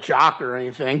a jock or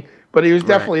anything, but he was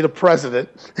definitely the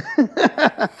president.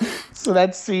 So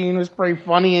that scene was pretty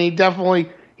funny, and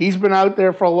he's been out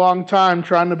there for a long time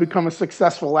trying to become a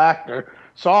successful actor.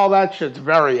 So all that shit's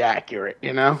very accurate,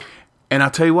 you know? And I'll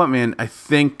tell you what, man, I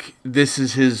think this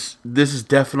is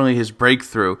definitely his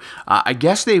breakthrough. I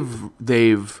guess they've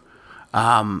the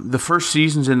first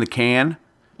season's in the can.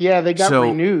 Yeah, they got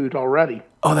renewed already.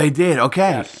 Oh, they did?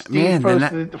 Okay. Yeah, Steve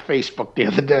posted it to Facebook the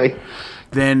other day.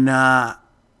 Then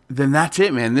that's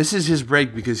it, man. This is his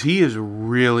break because he is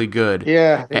really good.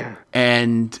 Yeah.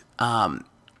 And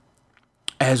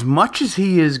as much as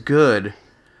he is good,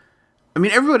 I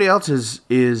mean, everybody else is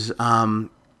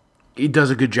he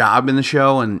does a good job in the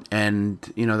show,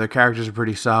 and you know, their characters are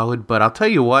pretty solid. But I'll tell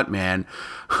you what, man,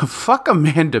 fuck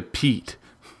Amanda Pete.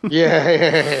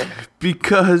 Yeah.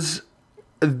 Because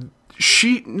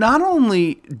she, not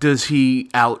only does he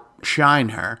outshine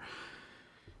her,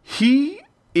 he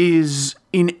is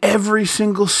in every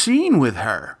single scene with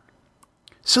her.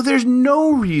 So there's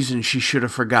no reason she should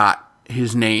have forgot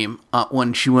his name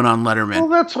when she went on Letterman. Well,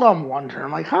 that's what I'm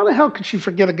wondering. Like, how the hell could she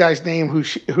forget a guy's name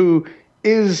who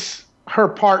is her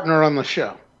partner on the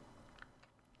show?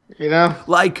 You know?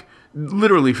 Like,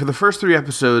 literally, for the first 3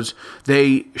 episodes,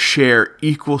 they share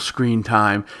equal screen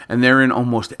time, and they're in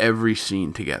almost every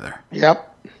scene together.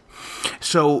 Yep.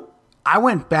 So I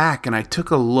went back and I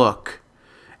took a look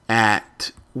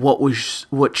at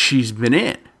what she's been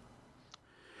in.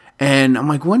 And I'm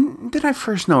like, when did I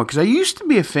first know it? Because I used to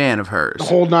be a fan of hers. The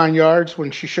whole 9 yards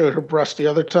when she showed her breast the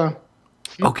other time.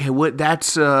 Okay, what?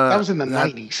 That's that was in the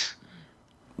 90s.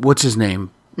 What's his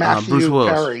name? Bruce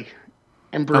Willis. Perry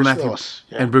and Bruce Willis.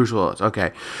 Yeah. And Bruce Willis.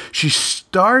 Okay, she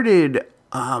started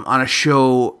on a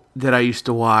show that I used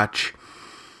to watch.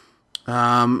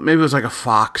 Maybe it was like a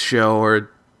Fox show or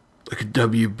like a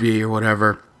WB or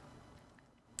whatever,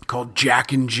 called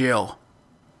Jack and Jill.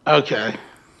 Okay.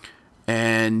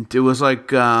 And it was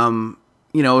like, it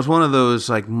was one of those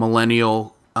like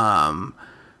millennial, I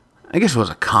guess it was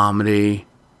a comedy.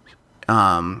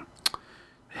 Had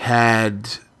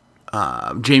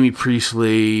Jamie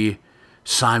Priestley,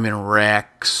 Simon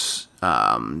Rex,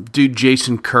 dude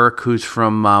Jason Kirk, who's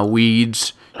from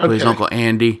Weeds, plays Uncle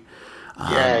Andy.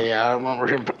 Yeah, I remember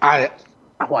him. I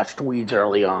watched Weeds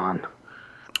early on.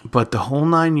 But the whole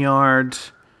 9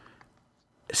 yards,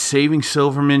 saving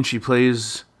Silverman, she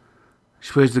plays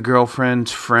the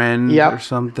girlfriend's friend or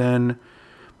something.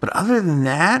 But other than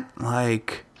that,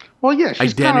 like, well, yeah,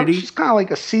 she's Identity. She's kind of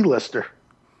like a C-lister.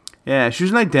 Yeah, she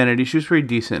was an Identity. She was pretty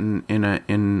decent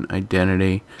in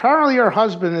Identity. Apparently, her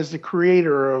husband is the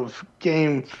creator of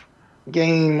Game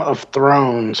of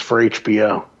Thrones for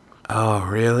HBO. Oh,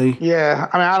 really? Yeah,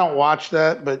 I mean, I don't watch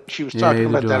that, but she was talking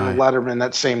about that in Letterman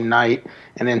that same night,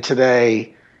 and then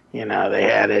today, they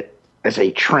had it as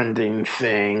a trending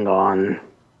thing on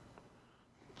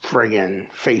friggin'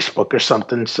 Facebook or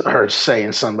something. Her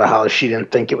saying something about how she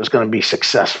didn't think it was going to be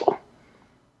successful.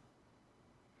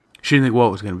 She didn't think what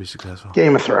was going to be successful?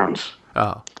 Game of Thrones.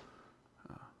 Oh.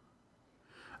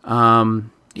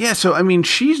 Yeah, so, I mean,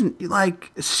 she's,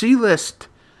 like, C-list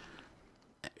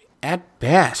at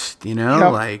best,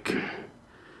 like...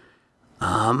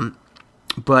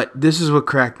 But this is what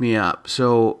cracked me up.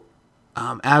 So,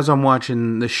 as I'm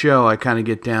watching the show, I kind of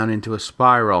get down into a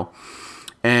spiral.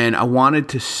 And I wanted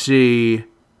to see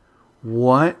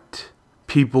what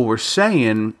people were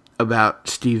saying about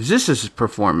Steve Ziss's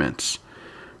performance.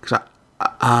 Because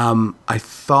I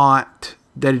thought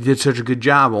that he did such a good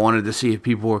job. I wanted to see if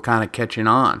people were kind of catching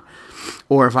on.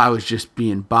 Or if I was just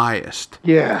being biased.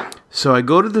 Yeah. So I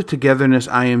go to the Togetherness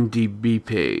IMDb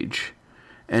page.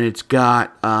 And it's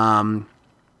got a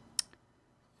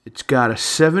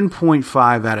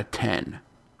 7.5 out of 10.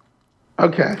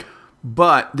 Okay.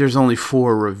 But there's only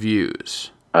 4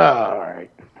 reviews. Oh, all right.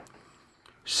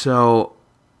 So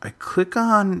I click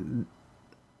on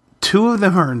 2 of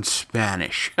them are in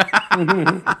Spanish.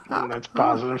 That's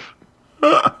positive.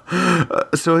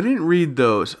 So I didn't read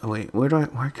those. Oh, wait,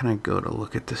 where can I go to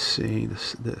look at this? See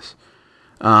this.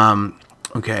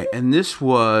 Okay, and this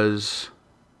was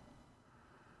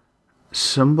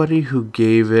somebody who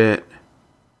gave it.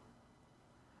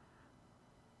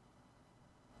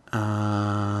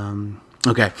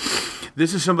 Okay,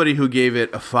 this is somebody who gave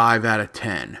it a 5 out of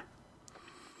 10.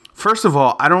 First of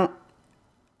all, I don't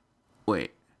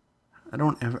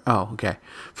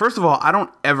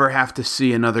ever have to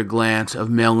see another glance of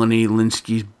Melanie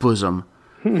Linsky's bosom.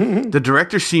 The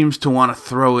director seems to want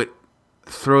to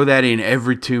throw that in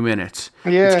every 2 minutes.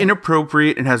 Yeah. It's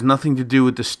inappropriate and has nothing to do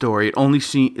with the story. It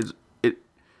doesn't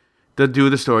do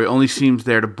with the story. It only seems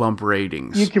there to bump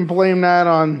ratings. You can blame that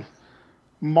on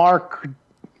Mark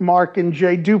and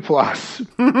Jay Duplass.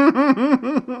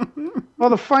 Well,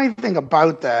 the funny thing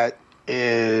about that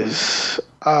is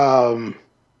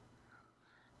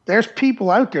there's people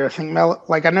out there think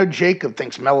like I know Jacob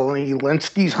thinks Melanie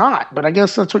Linsky's hot, but I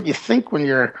guess that's what you think when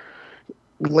you're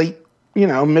late,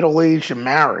 middle-aged and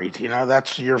married.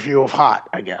 That's your view of hot,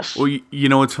 I guess. Well, you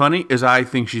know what's funny is I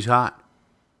think she's hot.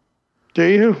 Do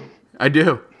you? I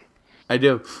do.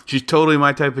 She's totally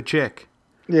my type of chick.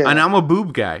 Yeah. And I'm a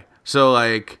boob guy. So,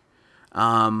 like,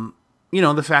 the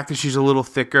fact that she's a little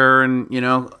thicker and,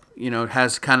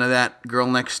 has kind of that girl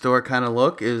next door kind of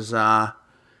look is right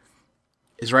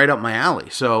up my alley.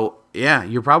 So, yeah,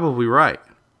 you're probably right.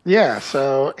 Yeah,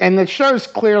 so, and the show's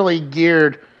clearly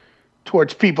geared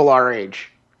towards people our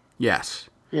age. Yes.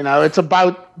 It's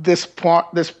about this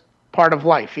part of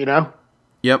life,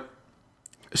 Yep.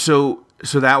 So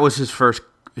that was his first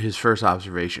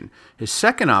observation. His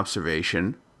second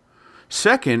observation,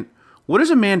 what is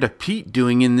Amanda Peet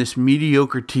doing in this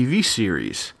mediocre TV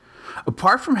series?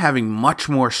 Apart from having much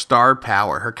more star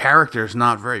power, her character is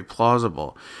not very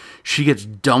plausible. She gets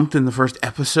dumped in the first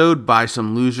episode by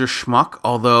some loser schmuck,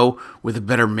 although with a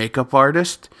better makeup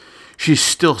artist, she's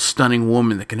still a stunning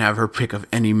woman that can have her pick of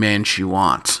any man she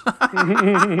wants.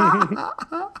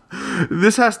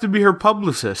 This has to be her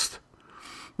publicist.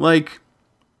 Like,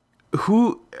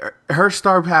 her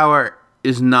star power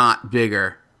is not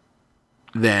bigger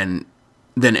than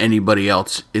anybody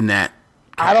else in that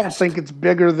cast. I don't think it's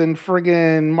bigger than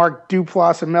friggin' Mark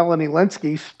Duplass and Melanie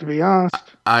Linsky's, to be honest.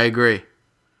 I agree.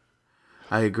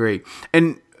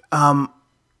 And I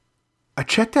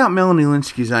checked out Melanie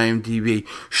Linsky's IMDb.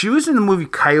 She was in the movie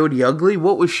Coyote Ugly.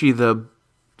 What was she, the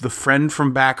friend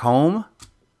from back home?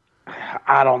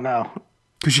 I don't know.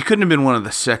 Because she couldn't have been one of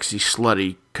the sexy,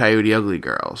 slutty Coyote Ugly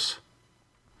girls.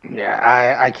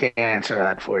 Yeah, I can't answer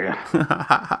that for you.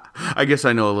 I guess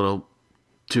I know a little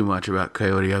too much about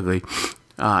Coyote Ugly.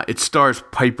 It stars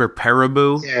Piper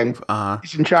Perabo. Yeah, and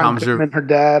isn't John Goodman her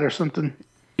dad or something?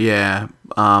 Yeah,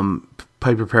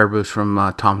 Piper Parabo's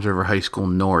from Tom's River High School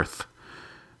North,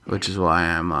 which is why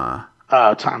I'm...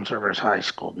 Tom's River's High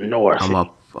School North.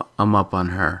 I'm up on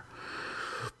her.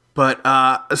 But,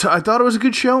 so I thought it was a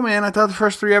good show, man. I thought the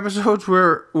first 3 episodes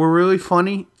were really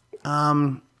funny.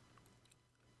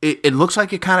 it looks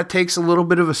like it kind of takes a little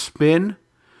bit of a spin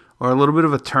or a little bit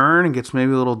of a turn and gets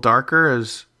maybe a little darker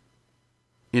as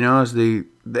as the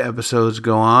episodes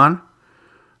go on.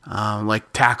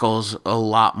 Like tackles a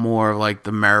lot more of like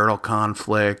the marital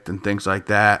conflict and things like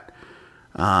that.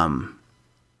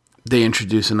 They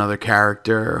introduce another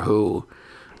character who,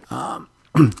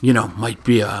 might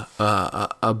be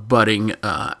a budding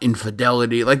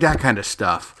infidelity, like that kind of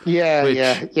stuff. Yeah,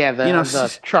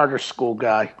 the charter school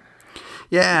guy.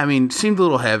 Yeah, I mean, seemed a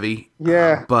little heavy.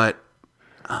 Yeah, but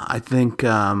I think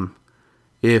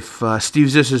if Steve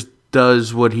Zissou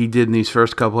does what he did in these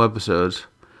first couple episodes,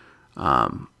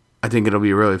 I think it'll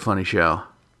be a really funny show.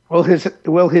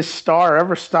 Will his star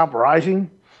ever stop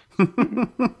rising? That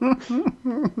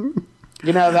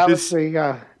was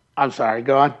the. I'm sorry.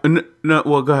 Go on. No,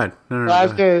 well, go ahead. No,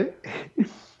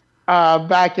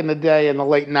 back in the day, in the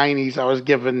late '90s, I was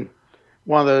given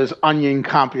one of those Onion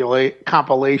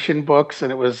compilation books,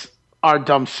 and it was Our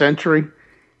Dumb Century.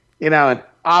 And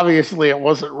obviously, it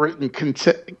wasn't written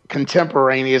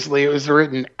contemporaneously; it was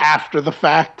written after the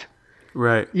fact.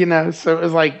 Right. So it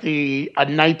was like a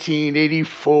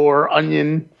 1984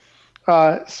 Onion,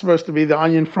 supposed to be the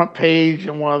Onion front page,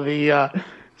 and one of the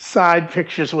side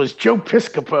pictures was Joe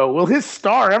Piscopo. Will his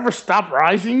star ever stop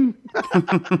rising?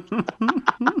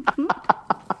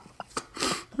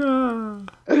 The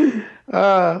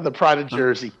pride of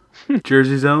Jersey.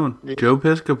 Jersey's own. Joe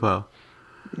Piscopo.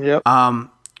 Yep.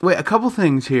 Wait, a couple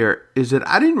things here. Is that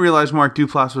I didn't realize Mark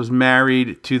Duplass was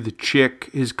married to the chick,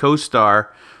 his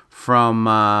co-star from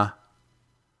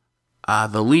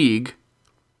The League.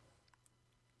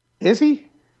 Is he?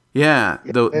 Yeah,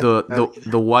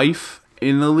 the wife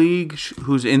in The League,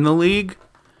 who's in The League.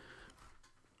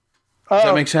 Does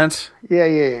that make sense?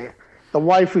 Yeah. The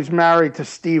wife who's married to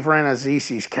Steve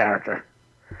Rannazzisi's character.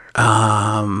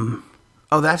 Oh,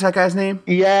 that's that guy's name?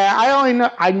 Yeah,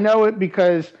 I know it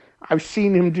because I've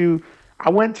seen him do. I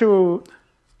went to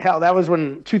that was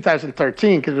when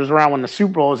 2013 because it was around when the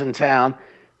Super Bowl was in town.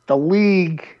 The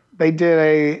League, they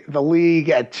did the League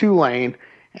at Tulane,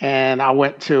 and I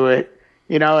went to it,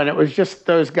 and it was just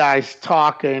those guys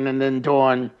talking and then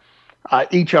doing,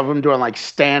 each of them doing like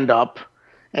stand up.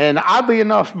 And oddly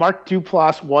enough, Mark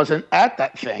Duplass wasn't at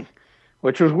that thing,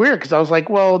 which was weird because I was like,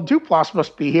 well, Duplass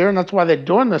must be here, and that's why they're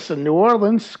doing this in New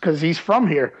Orleans because he's from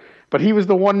here. But he was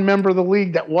the one member of the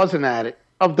League that wasn't at it,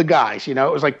 of the guys. It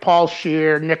was like Paul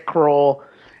Scheer, Nick Kroll,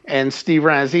 and Steve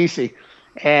Rannazzisi.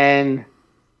 And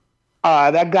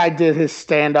that guy did his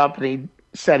stand-up, and he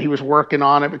said he was working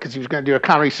on it because he was going to do a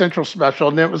Comedy Central special.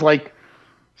 And then it was like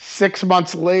 6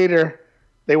 months later,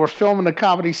 they were filming the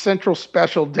Comedy Central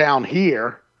special down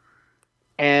here,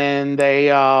 and they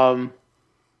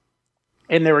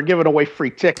were giving away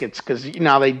free tickets because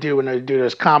they do when they do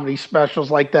those comedy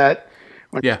specials like that.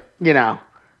 Yeah.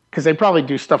 Because they probably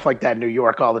do stuff like that in New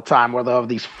York all the time where they'll have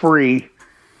these free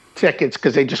tickets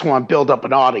because they just want to build up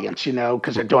an audience,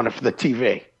 because they're doing it for the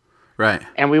TV. Right.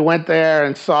 And we went there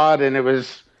and saw it, and it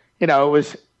was, it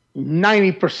was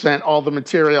 90% all the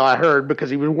material I heard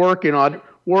because he was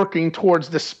working towards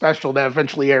this special that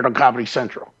eventually aired on Comedy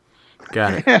Central.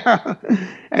 Got it.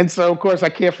 And so, of course, I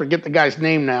can't forget the guy's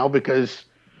name now because,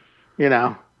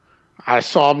 I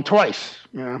saw him twice,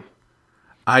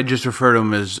 I just refer to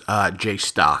him as Jay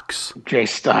Stocks. Jay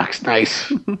Stocks, nice.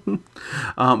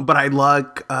 But I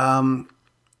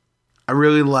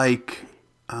really like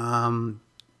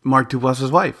Mark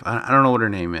Duplass's wife. I don't know what her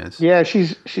name is. Yeah,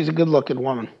 she's a good-looking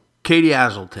woman. Katie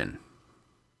Aselton.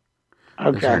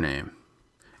 Okay. Is her name.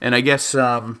 And I guess,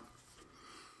 I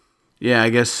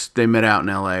guess they met out in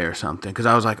L.A. or something. Because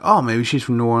I was like, oh, maybe she's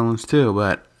from New Orleans too,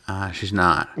 but she's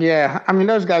not. Yeah, I mean,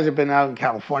 those guys have been out in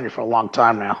California for a long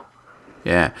time now.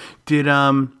 Yeah.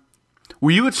 Were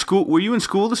you at school? Were you in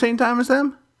school the same time as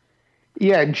them?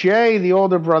 Yeah, Jay, the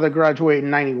older brother, graduated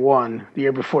in '91, the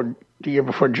year before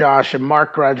Josh, and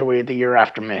Mark graduated the year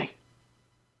after me.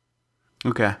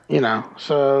 Okay.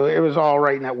 So it was all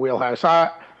right in that wheelhouse.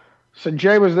 So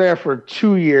Jay was there for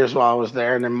 2 years while I was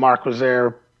there, and then Mark was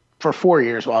there for 4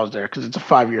 years while I was there because it's a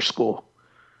 5-year school.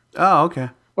 Oh, okay.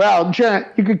 Well,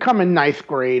 you could come in 9th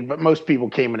grade, but most people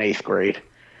came in 8th grade.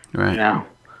 Right.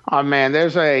 Oh man, there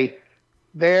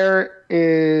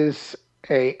is a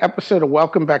episode of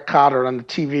Welcome Back, Kotter on the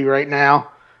TV right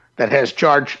now that has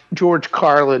George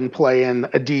Carlin playing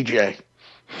a DJ.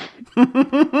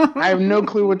 I have no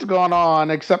clue what's going on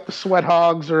except the Sweat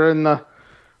Hogs are in the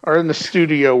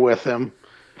studio with him.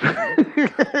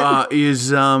 Is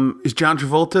John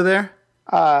Travolta there?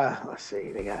 Let's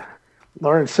see. They got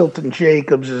Lawrence Hilton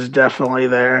Jacobs is definitely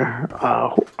there.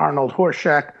 Arnold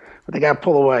Horshack. But they got to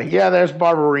pull away. Yeah, there's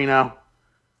Barbarino.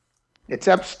 It's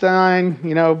Epstein,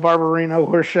 Barbarino,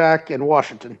 Horshack, and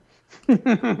Washington.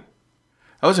 That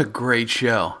was a great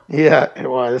show. Yeah, it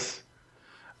was.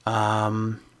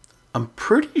 I'm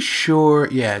pretty sure.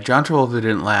 Yeah, John Travolta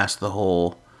didn't last the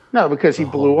whole. No, because he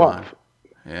blew up.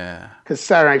 Yeah. Because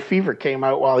Saturday Night Fever came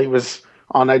out while he was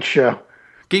on that show.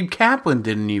 Gabe Kaplan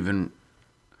didn't even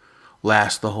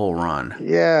last the whole run.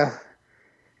 Yeah.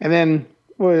 And then,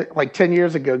 like 10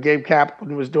 years ago, Gabe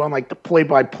Kaplan was doing like the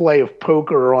play-by-play of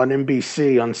poker on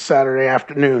NBC on Saturday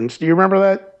afternoons. Do you remember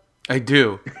that? I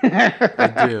do.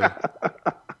 I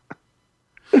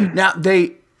do. Now,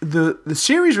 the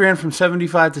series ran from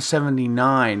 75 to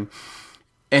 79,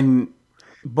 and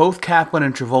both Kaplan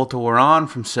and Travolta were on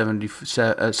from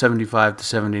 75 to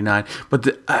 79.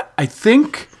 But I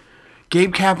think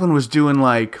Gabe Kaplan was doing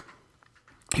like,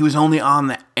 he was only on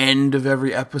the end of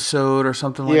every episode or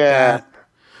something like that.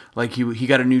 Like he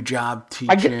got a new job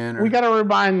teaching. We got to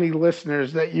remind the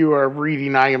listeners that you are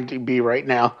reading IMDb right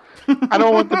now. I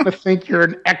don't want them to think you're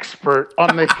an expert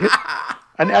on an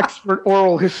expert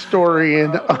oral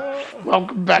historian.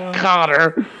 Welcome back,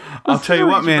 Cotter. I'll tell you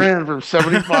what, man. Ran from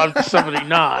 75 to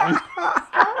 79.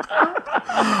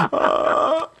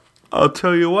 I'll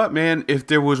tell you what, man. If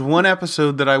there was one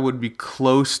episode that I would be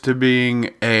close to being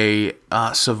a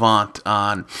savant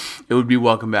on, it would be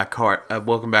Welcome Back,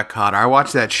 Kotter. I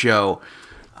watched that show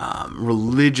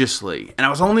religiously, and I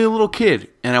was only a little kid,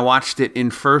 and I watched it in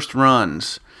first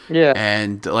runs. Yeah,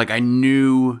 and like I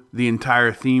knew the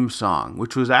entire theme song,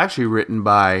 which was actually written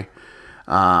by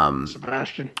John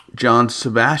Sebastian.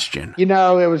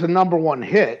 It was a #1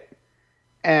 hit,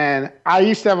 and I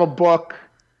used to have a book.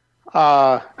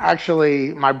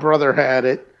 Actually, my brother had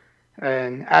it,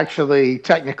 and actually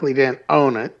technically didn't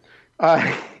own it.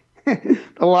 The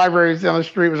libraries down the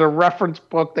street was a reference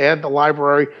book. They had the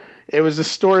library. It was the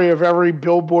story of every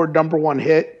Billboard #1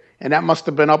 hit, and that must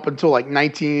have been up until like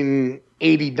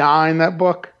 1989, that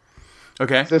book.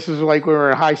 Okay. This was like we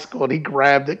were in high school, and he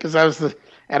grabbed it because that was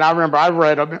and I remember I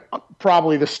read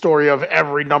probably the story of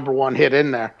every #1 hit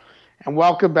in there. And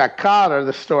Welcome Back, Kotter,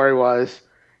 the story was,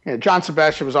 John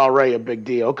Sebastian was already a big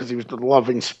deal because he was the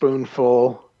loving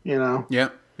spoonful, Yeah.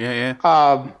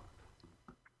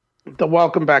 The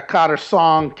Welcome Back, Kotter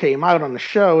song came out on the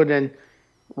show, and then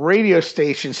radio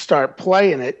stations start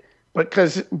playing it, but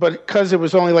because it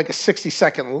was only like a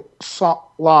 60-second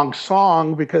long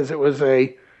song, because it was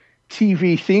a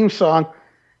TV theme song,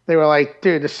 they were like,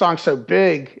 dude, this song's so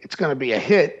big, it's going to be a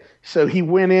hit. So he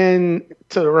went in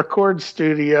to the record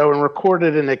studio and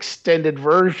recorded an extended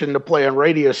version to play on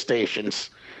radio stations,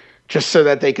 just so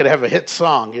that they could have a hit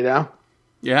song, Yeah.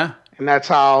 And that's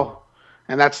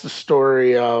the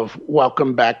story of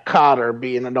Welcome Back, Kotter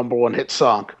being a #1 hit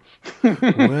song.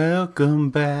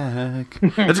 Welcome back.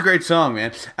 That's a great song,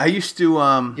 man. I used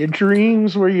to your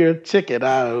dreams were your ticket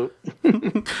out.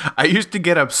 I used to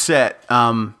get upset.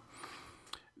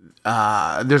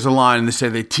 There's a line they say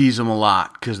they tease him a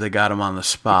lot because they got him on the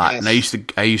spot, yes. And I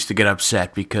used to get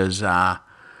upset because I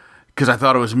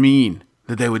thought it was mean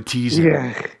that they would tease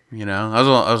him. Yeah. I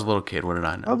was a little kid. What did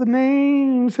I know? All the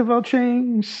names have all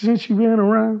changed since you've been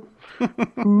around.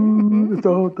 Who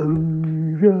thought to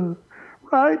leave you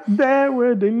right there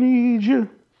where they need you?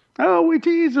 Oh, we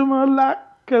tease them a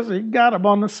lot because they got them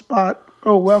on the spot.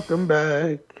 Oh, welcome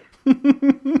back.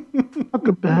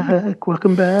 Welcome back,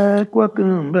 welcome back,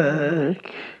 welcome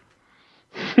back.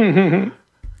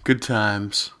 Good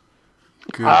times.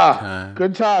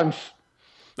 Good times.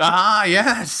 Ah,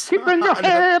 yes. Keeping your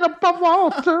head above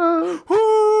water.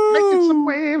 Woo! Making some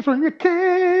waves when you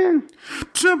can.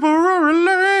 Temporary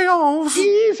layoffs.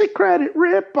 Easy credit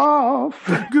rip-off.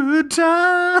 Good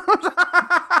times.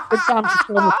 Good times to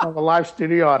film from a live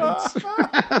studio audience.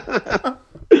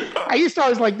 I used to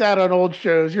always like that on old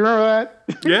shows. You remember that?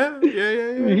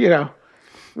 Yeah.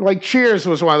 Like Cheers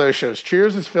was one of those shows.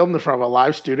 Cheers is filmed in front of a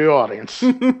live studio audience.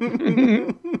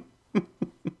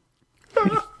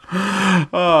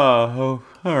 Oh,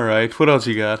 all right. What else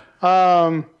you got?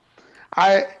 I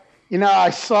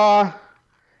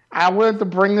wanted to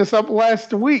bring this up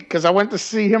last week because I went to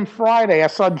see him Friday. I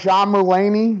saw John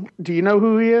Mulaney. Do you know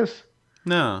who he is?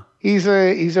 No. He's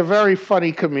a very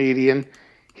funny comedian.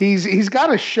 He's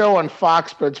got a show on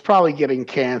Fox, but it's probably getting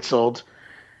canceled.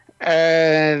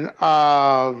 And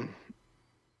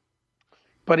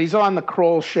but he's on the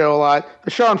Kroll show a lot.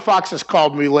 The show on Fox is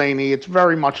called Mulaney. It's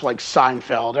very much like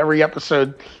Seinfeld. Every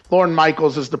episode, Lorne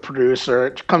Michaels is the producer.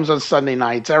 It comes on Sunday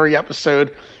nights. Every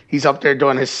episode, he's up there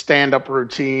doing his stand-up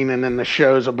routine, and then the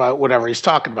show's about whatever he's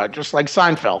talking about, just like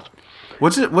Seinfeld.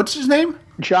 What's his name?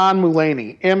 John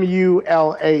Mulaney,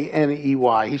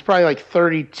 Mulaney. He's probably like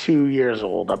 32 years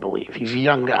old, I believe. He's a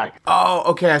young guy. Oh,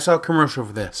 okay. I saw a commercial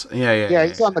for this. Yeah.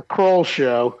 He's on the Kroll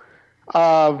Show.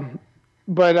 And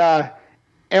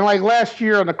like last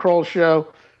year on the Kroll Show,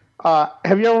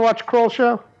 have you ever watched Kroll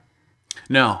Show?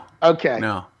 No. Okay.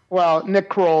 No. Well, Nick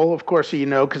Kroll, of course, you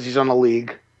know, because he's on the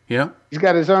League. Yeah. He's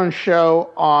got his own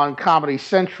show on Comedy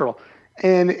Central.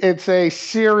 And it's a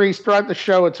series throughout the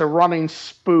show. It's a running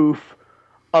spoof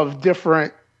of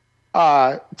different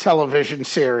television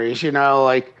series, you know,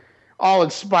 like all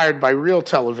inspired by real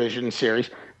television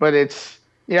series. But it's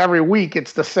every week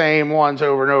it's the same ones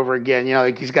over and over again. You know,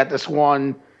 like he's got this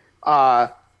one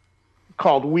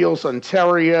called Wheels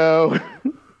Ontario,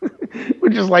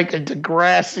 which is like a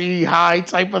Degrassi High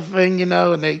type of thing, you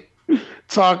know, and they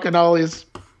talk in all these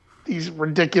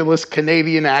ridiculous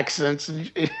Canadian accents.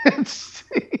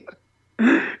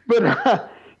 But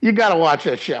you got to watch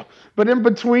that show. But in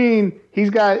between, he's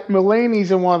got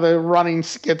Mulaney's in one of the running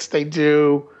skits they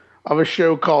do of a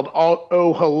show called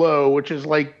Oh Hello, which is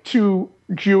like two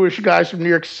Jewish guys from New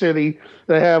York City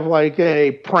that have like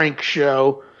a prank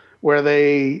show where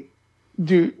they're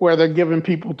giving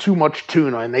people too much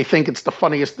tuna and they think it's the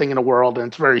funniest thing in the world and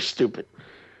it's very stupid.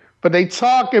 But they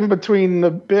talk in between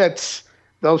the bits.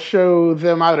 They'll show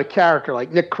them out of character,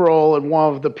 like Nick Kroll and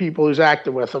one of the people who's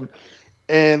acted with him.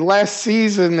 And last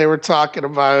season, they were talking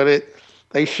about it.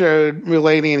 They showed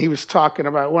Mulaney, and he was talking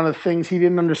about one of the things he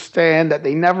didn't understand that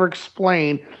they never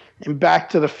explained in Back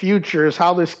to the Future is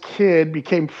how this kid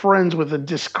became friends with a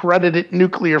discredited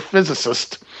nuclear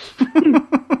physicist.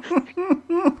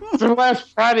 So last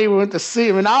Friday, we went to see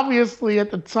him. And obviously, at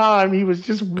the time, he was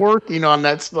just working on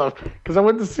that stuff. Because I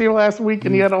went to see him last week,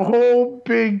 and he had a whole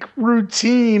big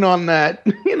routine on that.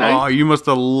 You know? Oh, you must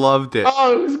have loved it.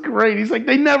 Oh, it was great. He's like,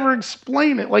 they never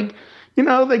explain it. Like, you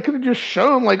know, they could have just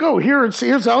shown, like, oh, here's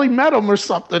how he met him or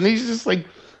something. He's just like,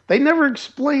 they never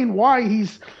explain why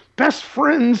he's best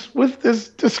friends with this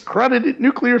discredited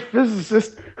nuclear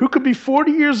physicist who could be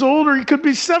 40 years old or he could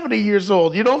be 70 years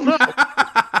old. You don't know.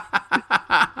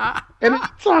 And it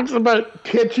talks about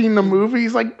pitching the movie.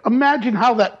 He's like, imagine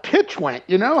how that pitch went.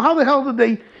 You know, how the hell did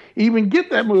they even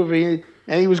get that movie?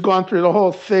 And he was going through the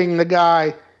whole thing. The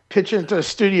guy pitching to a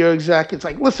studio exec. It's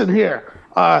like, listen here.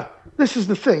 This is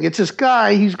the thing. It's this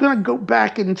guy. He's going to go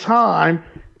back in time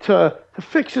to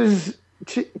fix his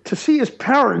to see his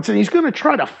parents, and he's going to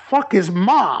try to fuck his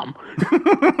mom.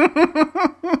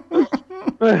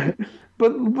 But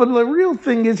the real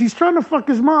thing is he's trying to fuck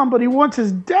his mom, but he wants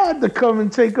his dad to come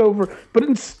and take over. But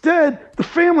instead, the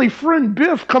family friend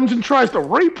Biff comes and tries to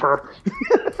rape her.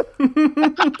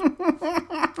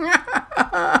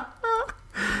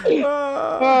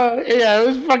 Yeah, it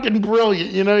was fucking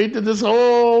brilliant. You know, he did this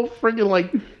whole freaking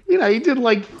like, you know, he did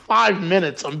like 5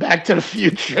 minutes on Back to the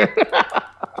Future.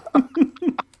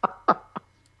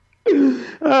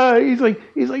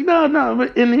 He's like, no,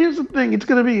 but and here's the thing, it's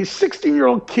gonna be a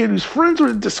 16-year-old kid who's friends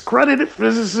with a discredited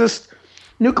physicist,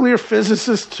 nuclear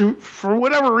physicist, who, for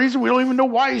whatever reason, we don't even know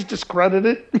why he's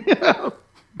discredited. You know?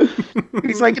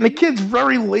 He's like, and the kid's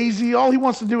very lazy. All he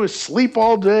wants to do is sleep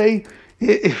all day.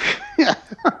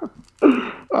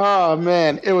 Oh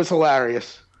man, it was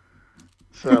hilarious.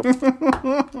 So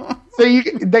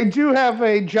they do have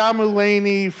a John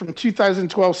Mulaney from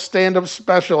 2012 stand-up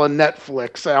special on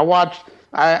Netflix.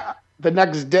 The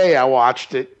next day I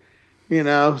watched it, you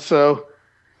know. So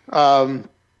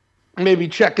maybe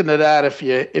check into that if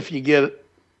you get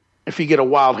a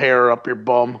wild hair up your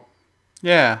bum.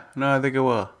 Yeah, no, I think it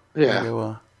will. Yeah, I think it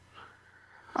will.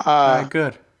 All right,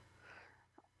 good.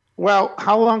 Well,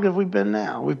 how long have we been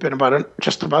now? We've been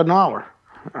just about an hour.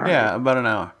 All right. Yeah, about an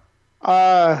hour.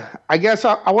 I guess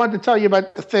I wanted to tell you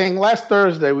about the thing. Last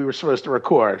Thursday we were supposed to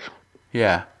record.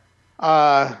 Yeah.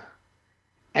 And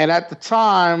at the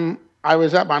time I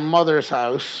was at my mother's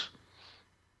house.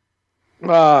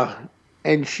 And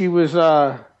she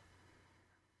had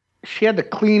to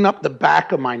clean up the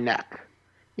back of my neck.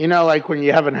 You know, like when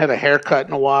you haven't had a haircut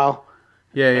in a while.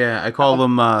 Yeah. I call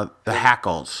them the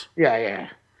hackles. Yeah.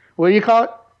 What do you call it?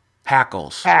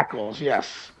 Hackles. Hackles,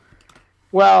 yes.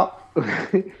 Well,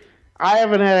 I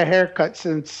haven't had a haircut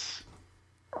since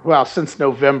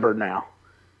November now.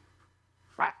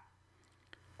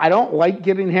 I don't like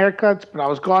getting haircuts, but I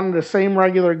was going to the same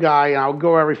regular guy, and I would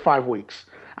go every 5 weeks.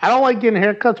 I don't like getting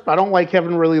haircuts, but I don't like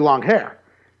having really long hair,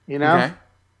 you know? Okay.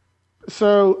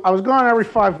 So I was going every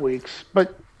 5 weeks, I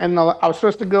was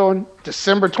supposed to go on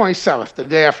December 27th, the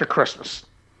day after Christmas.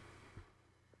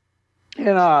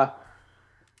 And I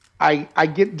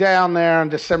get down there on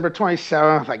December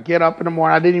 27th. I get up in the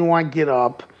morning. I didn't even want to get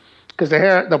up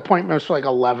because the appointment was for like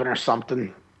 11 or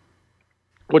something,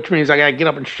 which means I gotta get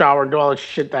up and shower and do all this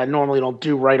shit that I normally don't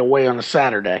do right away on a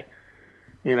Saturday,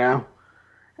 you know.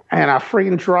 And I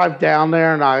freaking drive down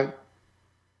there, and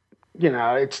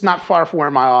it's not far from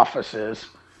where my office is.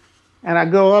 And I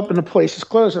go up, and the place is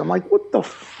closed. And I'm like, what the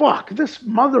fuck? This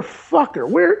motherfucker,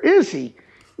 where is he?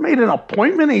 Made an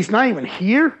appointment, he's not even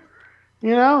here,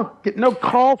 get no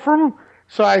call from him.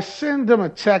 So I send him a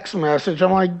text message.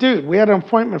 I'm like, dude, we had an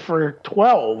appointment for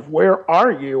 12. Where are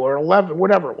you? Or 11,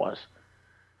 whatever it was.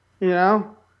 Because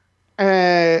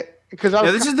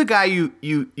this is the guy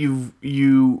you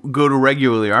go to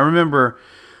regularly. I remember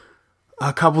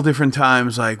a couple different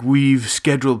times, like, we've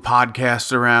scheduled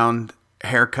podcasts around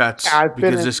haircuts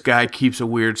because this guy keeps a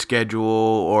weird schedule,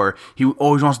 or he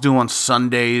always wants to do them on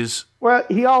Sundays. Well,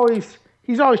 he's always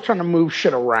trying to move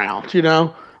shit around,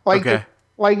 Like, okay.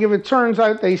 Like, if it turns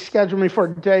out they schedule me for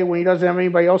a day when he doesn't have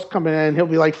anybody else coming in, he'll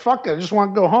be like, fuck it, I just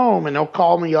want to go home. And he'll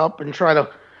call me up and try to,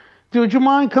 dude, you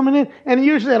mind coming in? And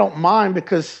usually I don't mind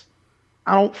because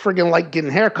I don't friggin' like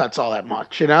getting haircuts all that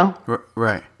much,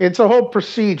 Right. It's a whole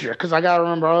procedure because I got to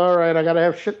remember, all right, I got to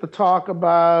have shit to talk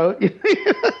about. And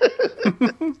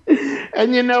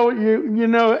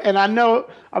and I know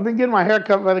I've been getting my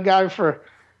haircut by the guy for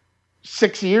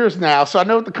 6 years now, so I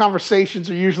know what the conversations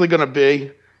are usually going to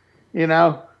be.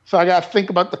 So I got to think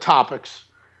about the topics.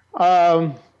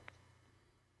 But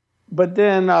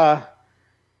then a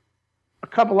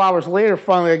couple hours later,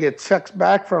 finally I get text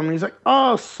back from him. He's like,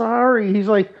 oh, sorry. He's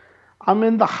like, I'm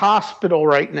in the hospital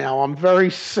right now. I'm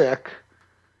very sick.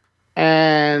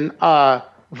 And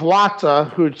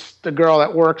Vlata, who's the girl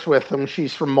that works with him,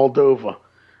 she's from Moldova,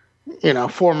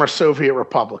 former Soviet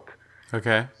Republic.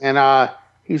 Okay. And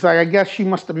he's like, I guess she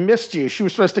must have missed you. She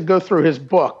was supposed to go through his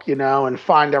book, and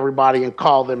find everybody and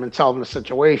call them and tell them the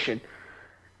situation.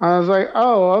 I was like,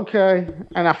 oh, okay.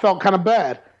 And I felt kind of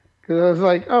bad because I was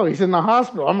like, oh, he's in the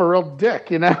hospital. I'm a real dick,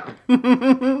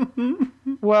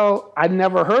 Well, I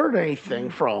never heard anything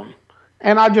from him.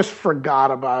 And I just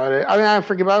forgot about it. I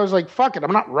forget about it. I was like, fuck it.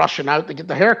 I'm not rushing out to get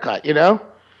the haircut,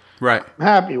 Right. I'm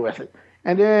happy with it.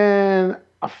 And then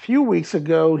a few weeks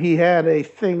ago, he had a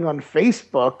thing on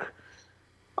Facebook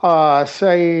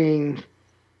saying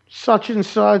such and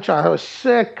such. I was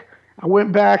sick. I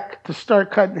went back to start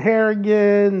cutting hair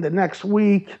again the next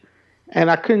week,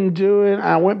 and I couldn't do it.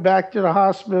 I went back to the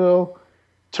hospital.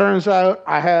 Turns out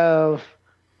I have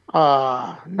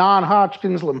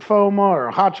non-Hodgkin's lymphoma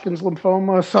or Hodgkin's lymphoma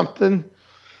or something.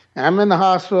 And I'm in the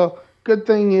hospital. Good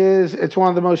thing is it's one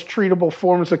of the most treatable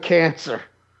forms of cancer.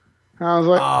 And I was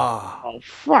like, oh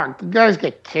fuck, the guys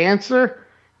get cancer?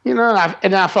 And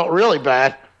I felt really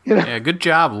bad. Yeah, good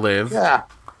job, Liv. Yeah.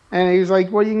 And he's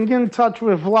like, well, you can get in touch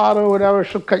with Vlada or whatever.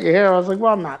 She'll cut your hair. I was like,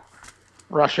 well, I'm not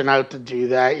rushing out to do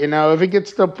that. If it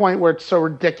gets to the point where it's so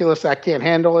ridiculous I can't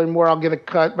handle it anymore, I'll get a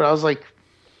cut. But I was like,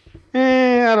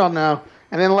 I don't know.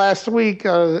 And then last week,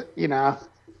 I was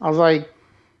like,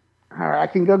 all right, I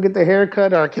can go get the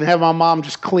haircut, or I can have my mom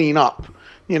just clean up,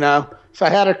 So I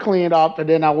had her clean up, and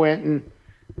then I went and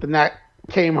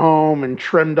came home and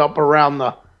trimmed up around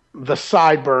the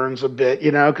sideburns a bit,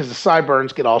 because the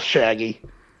sideburns get all shaggy.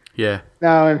 Yeah.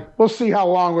 Now, and we'll see how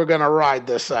long we're going to ride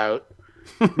this out.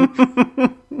 But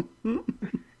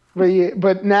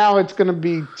now it's going to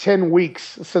be 10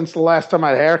 weeks since the last time I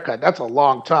had a haircut. That's a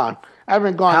long time. I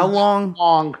haven't gone How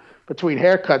long between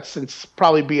haircuts since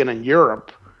probably being in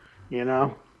Europe,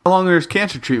 How long are his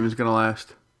cancer treatments going to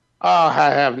last? Oh, I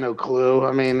have no clue.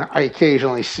 I mean, I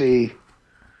occasionally see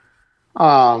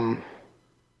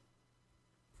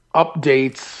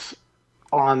updates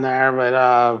on there, but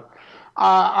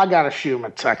I got to shoot him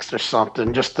a text or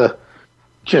something just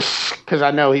because I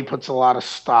know he puts a lot of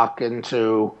stock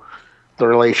into the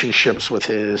relationships with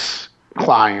his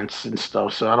clients and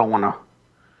stuff. So I don't want to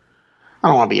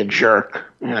be a jerk,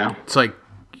 It's like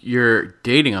you're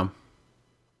dating him.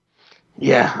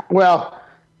 Yeah. Well,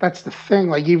 that's the thing.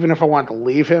 Like, even if I wanted to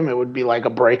leave him, it would be like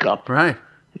a breakup. Right.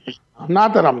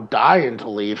 Not that I'm dying to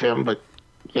leave him, but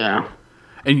yeah.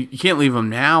 And you can't leave him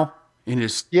now in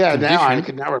his condition. Now I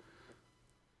could never.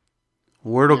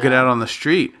 Word will get out on the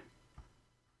street.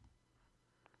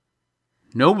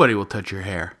 Nobody will touch your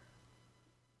hair.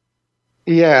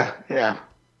 Yeah.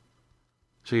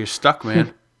 So you're stuck,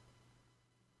 man.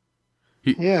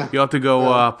 Yeah. You'll have to go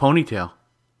ponytail.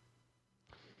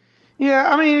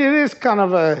 Yeah, I mean, it is kind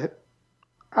of I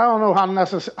don't know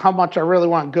how much I really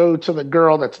want to go to the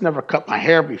girl that's never cut my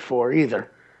hair before either.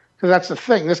 Because that's the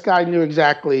thing. This guy knew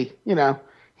exactly,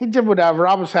 he did whatever.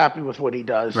 I was happy with what he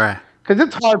does. Right. Because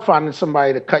it's hard finding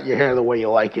somebody to cut your hair the way you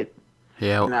like it.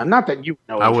 Yeah. Not that you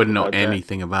know. I wouldn't know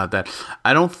anything about that.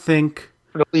 I don't think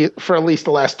for at least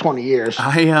the last 20 years.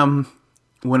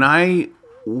 When I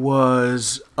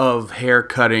was of hair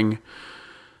cutting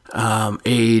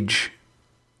age,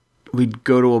 we'd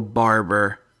go to a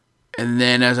barber, and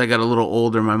then as I got a little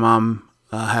older, my mom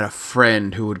had a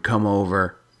friend who would come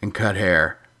over and cut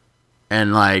hair,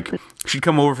 and like she'd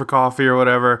come over for coffee or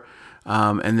whatever,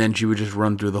 and then she would just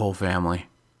run through the whole family.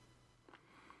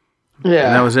 Yeah,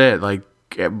 and that was it. Like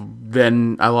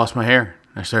then I lost my hair.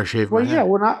 I started shaving my hair.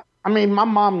 Well, my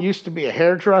mom used to be a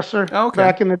hairdresser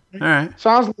back in the day. All right. So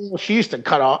I was little, she used to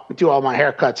do all my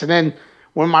haircuts. And then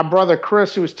when my brother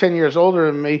Chris, who was 10 years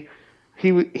older than me,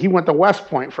 he went to West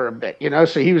Point for a bit,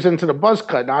 so he was into the buzz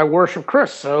cut, and I worship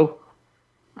Chris, so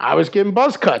I was getting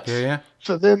buzz cuts. Yeah.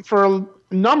 So then for a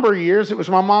number of years, it was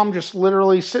my mom just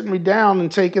literally sitting me down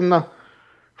and taking the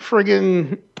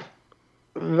friggin'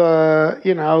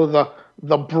 the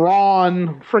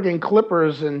brawn friggin'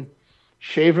 clippers and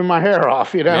shaving my hair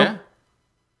off, Yeah.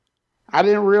 I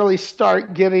didn't really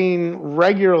start getting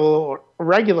regular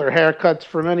haircuts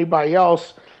from anybody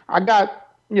else. I got,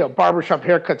 barbershop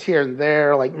haircuts here and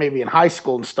there, like maybe in high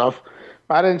school and stuff.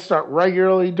 But I didn't start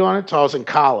regularly doing it until I was in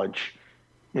college,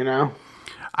 I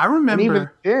remember. And even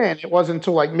then, it wasn't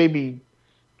until like maybe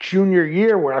junior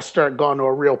year where I started going to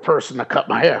a real person to cut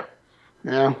my hair.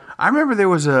 I remember there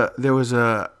was a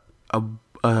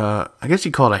I guess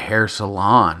you call it a hair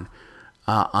salon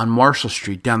on Marshall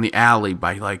Street down the alley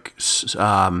by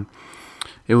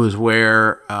it was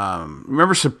where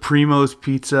remember Supremo's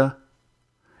Pizza?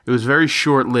 It was very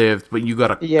short lived, but you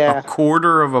got a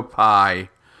quarter of a pie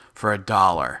for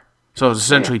 $1. So it was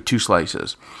essentially 2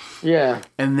 slices. Yeah.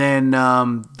 And then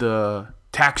the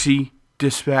taxi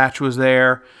dispatch was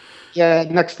there. Yeah,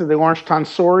 next to the Orange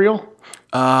Tonsorial.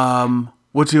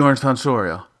 What's the Orange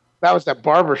Tonsorial? That was that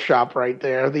barber shop right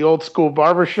there, the old school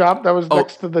barber shop that was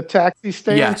next to the taxi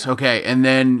stand. Yes, okay. And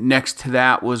then next to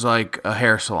that was like a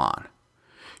hair salon.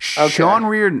 Okay. Sean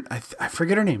Reardon, I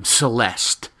forget her name,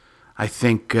 Celeste, I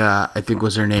think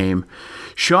was her name.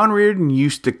 Sean Reardon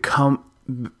used to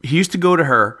go to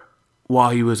her while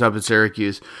he was up at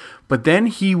Syracuse, but then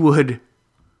he would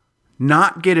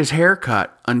not get his hair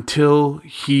cut until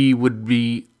he would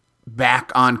be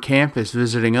back on campus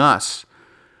visiting us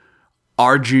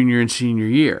our junior and senior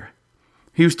year.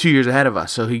 He was 2 years ahead of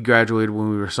us, so he graduated when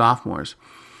we were sophomores.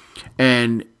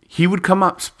 And he would come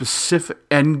up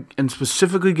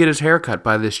specifically get his hair cut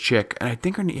by this chick, and I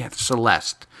think her name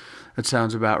Celeste. That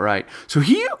sounds about right. So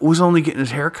he was only getting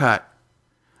his hair cut.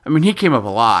 I mean, he came up a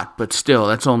lot, but still,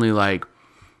 that's only like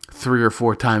 3 or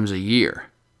 4 times a year.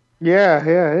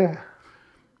 Yeah.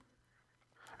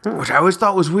 Which I always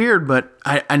thought was weird, but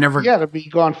I never... Yeah, to be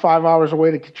gone 5 hours away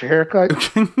to get your hair cut.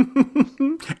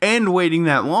 And waiting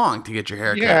that long to get your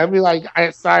hair cut. Yeah, I'd be like,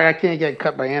 sorry, I can't get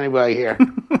cut by anybody here.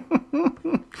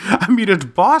 I mean, it's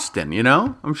Boston,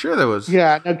 I'm sure there was...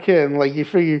 Yeah, no kidding. Like, you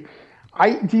figure...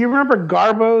 Do you remember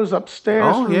Garbo's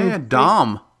upstairs? Oh, yeah,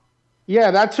 Dom. Yeah,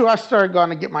 that's who I started going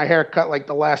to get my hair cut like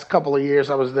the last couple of years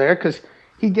I was there, because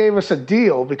he gave us a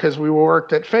deal because we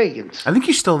worked at Fagan's. I think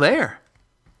he's still there.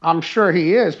 I'm sure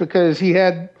he is, because he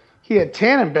had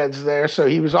tanning beds there, so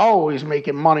he was always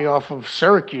making money off of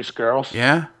Syracuse girls.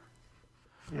 Yeah.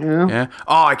 Yeah.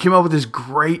 Oh, I came up with this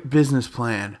great business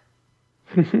plan.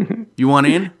 You want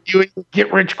in? You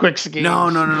get rich quick schemes.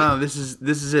 No. This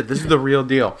is it. This is the real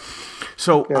deal.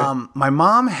 So, my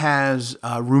mom has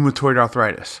rheumatoid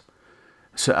arthritis.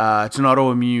 So, it's an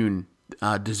autoimmune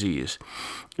disease.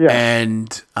 Yeah.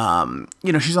 And,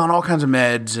 she's on all kinds of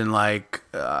meds and like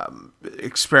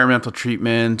experimental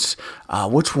treatments.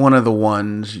 What's one of the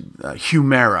ones?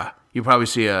 Humira. You probably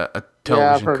see a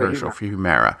television commercial for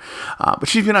Humira. But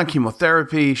she's been on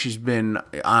chemotherapy. She's been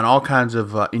on all kinds of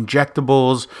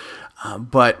injectables.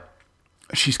 But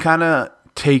she's kind of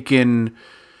taken,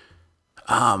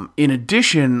 in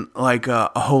addition, like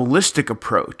a holistic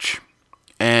approach.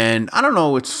 And I don't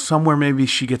know, it's somewhere maybe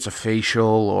she gets a facial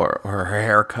or her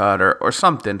haircut or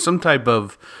something, some type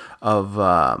of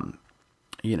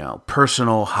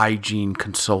personal hygiene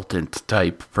consultant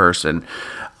type person,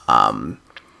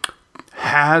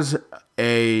 has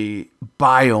a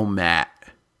biomat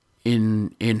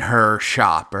in her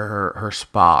shop or her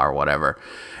spa or whatever.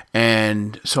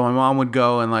 And so my mom would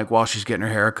go and like while she's getting her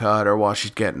hair cut or while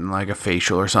she's getting like a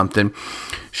facial or something,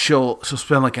 she'll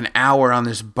spend like an hour on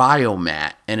this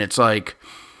biomat, and it's like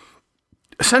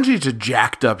essentially it's a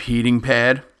jacked up heating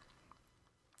pad,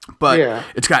 but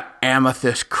it's got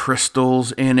amethyst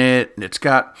crystals in it, and it's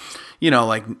got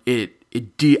like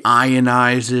it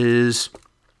deionizes,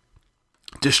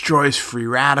 destroys free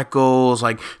radicals,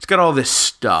 like it's got all this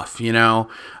stuff,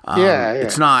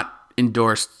 It's not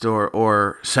endorsed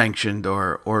or sanctioned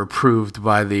or approved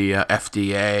by the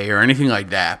FDA or anything like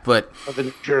that. But the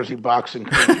New Jersey Boxing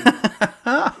Commission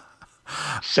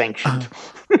sanctioned.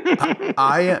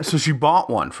 So she bought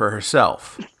one for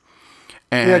herself.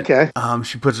 And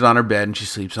she puts it on her bed and she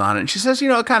sleeps on it. And she says,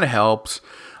 it kind of helps.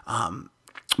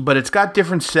 But it's got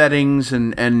different settings,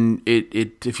 and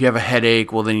it if you have a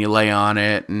headache, well, then you lay on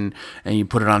it and you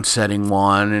put it on setting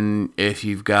 1. And if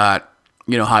you've got,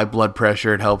 high blood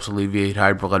pressure, it helps alleviate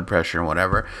high blood pressure and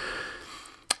whatever.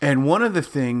 And one of the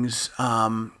things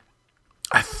I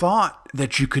thought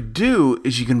that you could do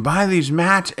is you can buy these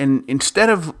mats, and instead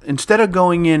of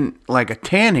going in like a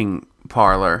tanning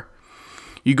parlor,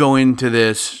 you go into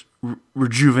this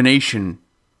rejuvenation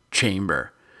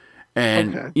chamber.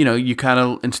 And, you kind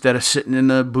of, instead of sitting in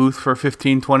the booth for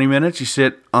 15, 20 minutes, you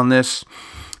sit on this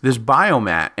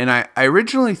biomat. And I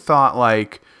originally thought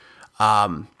like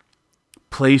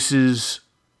places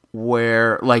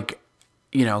where, like,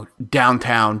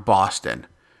 downtown Boston,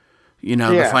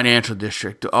 the financial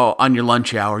district. Oh, on your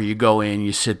lunch hour, you go in,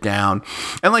 you sit down.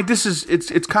 And like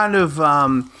it's kind of,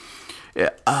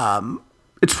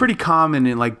 it's pretty common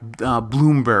in like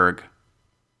Bloomberg.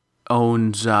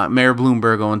 Mayor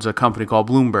Bloomberg owns a company called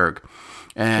Bloomberg,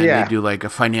 and they do like a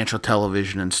financial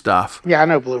television and stuff. Yeah, I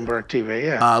know Bloomberg TV.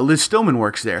 Yeah, Liz Stillman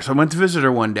works there, so I went to visit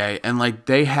her one day, and like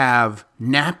they have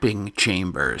napping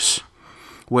chambers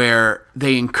where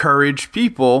they encourage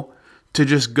people to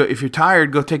just go. If you're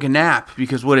tired, go take a nap,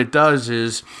 because what it does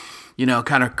is,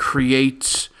 kind of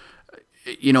creates,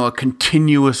 a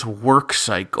continuous work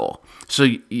cycle. So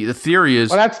the theory is...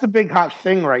 Well, that's the big hot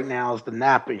thing right now, is the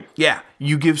napping. Yeah.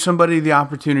 You give somebody the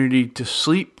opportunity to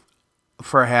sleep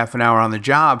for a half an hour on the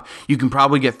job, you can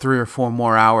probably get 3 or 4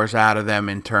 more hours out of them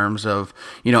in terms of,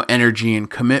 energy and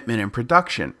commitment and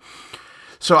production.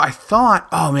 So I thought,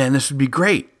 oh man, this would be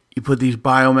great. You put these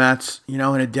biomats, in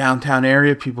a downtown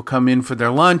area, people come in for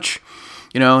their lunch,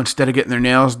 instead of getting their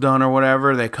nails done or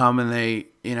whatever, they come and they,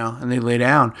 and they lay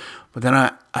down. But then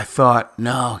I thought,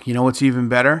 no, what's even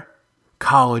better?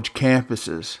 College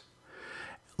campuses,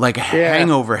 like a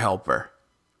hangover helper.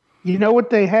 You know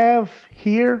what they have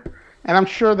here? And I'm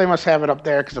sure they must have it up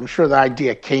there, because I'm sure the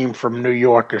idea came from New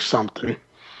York or something.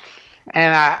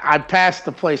 And I passed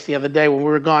the place the other day when we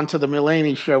were going to the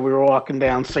Mulaney show. We were walking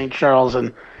down St. Charles,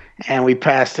 and we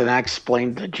passed it, and I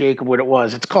explained to Jacob what it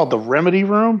was. It's called the Remedy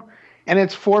Room, and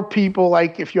it's for people,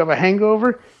 like, if you have a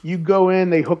hangover, you go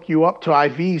in, they hook you up to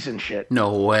IVs and shit.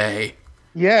 No way.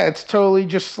 Yeah, it's totally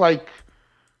just like...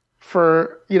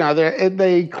 For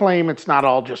they claim it's not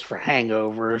all just for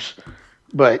hangovers,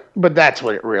 but that's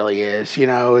what it really is.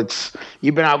 It's,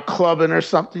 you've been out clubbing or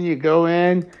something, you go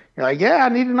in, you're like, yeah, I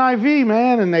need an IV,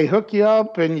 man, and they hook you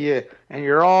up, and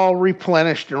you're all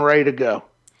replenished and ready to go.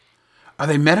 Are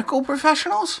they medical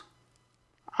professionals?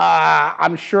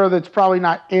 I'm sure that's probably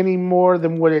not any more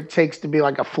than what it takes to be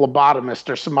like a phlebotomist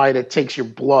or somebody that takes your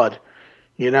blood.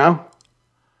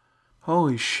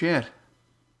 Holy shit.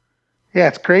 Yeah,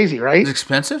 it's crazy, right? Is it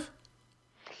expensive?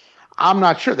 I'm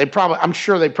not sure. I'm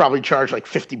sure they probably charge like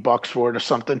 $50 for it or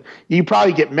something. You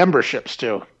probably get memberships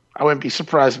too. I wouldn't be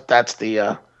surprised if that's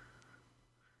the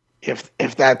if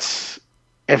that's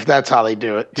how they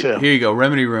do it too. Here you go,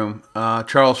 Remedy Room,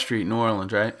 Charles Street, New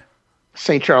Orleans, right?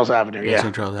 St. Charles Avenue, yeah.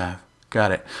 St. Charles Ave.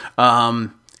 Got it.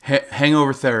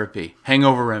 Hangover therapy,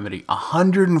 hangover remedy,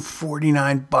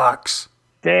 $149.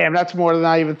 Damn, that's more than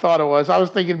I even thought it was. I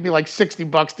was thinking it'd be like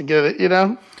 $60 to get it,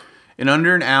 In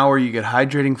under an hour, you get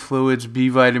hydrating fluids, B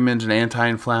vitamins, and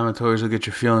anti-inflammatories will get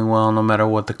you feeling well, no matter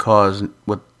what the cause.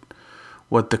 What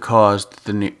the cause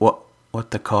the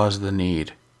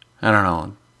need. I don't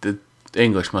know. The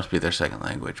English must be their second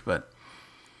language, but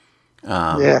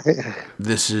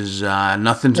this is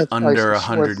nothing's that's under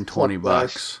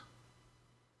 $120.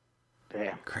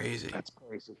 Damn, crazy. That's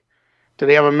crazy. Do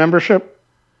they have a membership?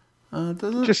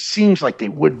 It just seems like they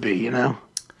would be,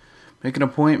 Make an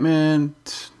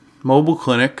appointment. Mobile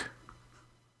clinic.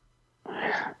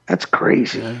 That's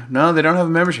crazy. No, they don't have a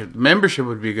membership. Membership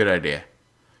would be a good idea.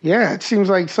 Yeah, it seems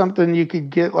like something you could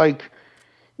get, like,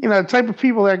 the type of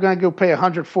people that are going to go pay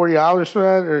 $140 for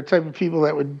that, or the type of people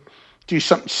that would do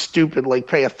something stupid like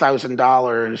pay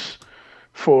 $1,000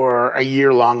 for a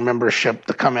year-long membership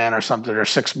to come in or something, or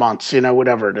 6 months,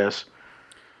 whatever it is.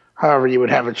 However you would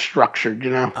have it structured,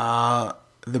 The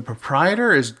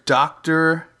proprietor is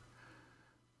Dr.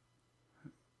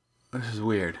 This is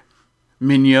weird.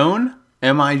 Mignone,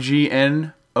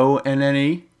 Mignonne.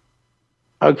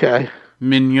 Okay.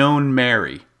 Mignone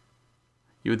Mary.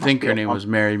 You would think her name was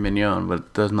Mary Mignon, but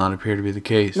it does not appear to be the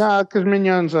case. No, because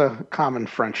Mignon's a common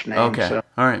French name. Okay. So.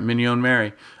 All right, Mignone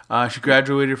Mary. She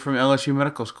graduated from LSU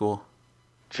Medical School.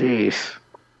 Jeez.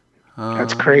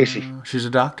 That's crazy. She's a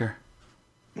doctor.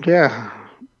 Yeah.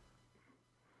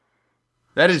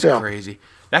 That is crazy.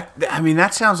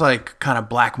 That sounds like kind of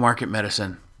black market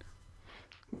medicine.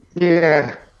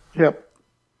 Yeah. Yep.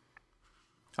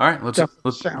 All right,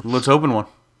 let's open one.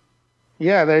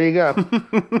 Yeah, there you go.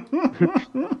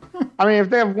 I mean, if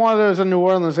they have one of those in New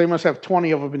Orleans, they must have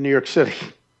 20 of them in New York City.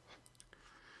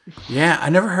 Yeah, I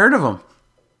never heard of them.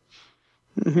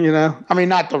 You know, I mean,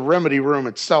 not the Remedy Room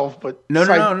itself, but no,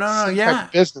 yeah,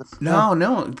 business.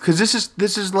 No, because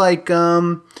this is like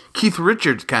Keith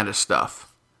Richards kind of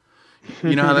stuff.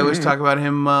 You know how they always talk about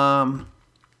him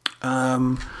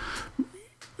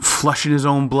flushing his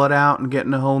own blood out and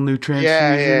getting a whole new transfusion.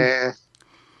 Yeah.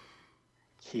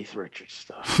 Keith Richards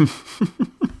stuff.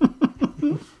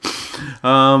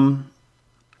 All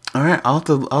right, I'll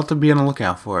have to be on the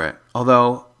lookout for it.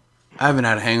 Although I haven't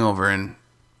had a hangover in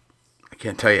I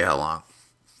can't tell you how long.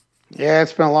 Yeah,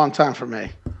 it's been a long time for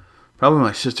me. Probably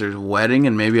my sister's wedding,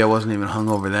 and maybe I wasn't even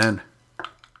hungover then.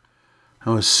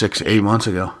 That was 6-8 months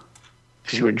ago.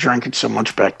 Because you were drinking so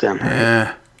much back then.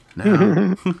 Yeah.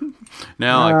 No.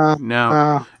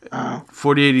 now,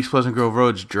 48 East Pleasant Grove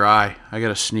Road's dry. I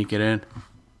gotta sneak it in.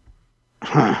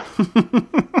 Huh.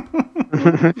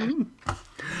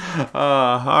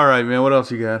 All right, man. What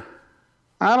else you got?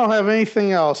 I don't have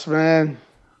anything else, man.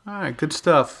 All right, good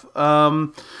stuff.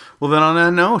 Well, then on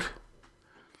that note,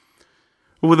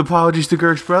 with apologies to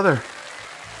Gert's brother,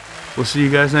 we'll see you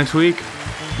guys next week.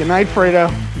 Good night, Fredo.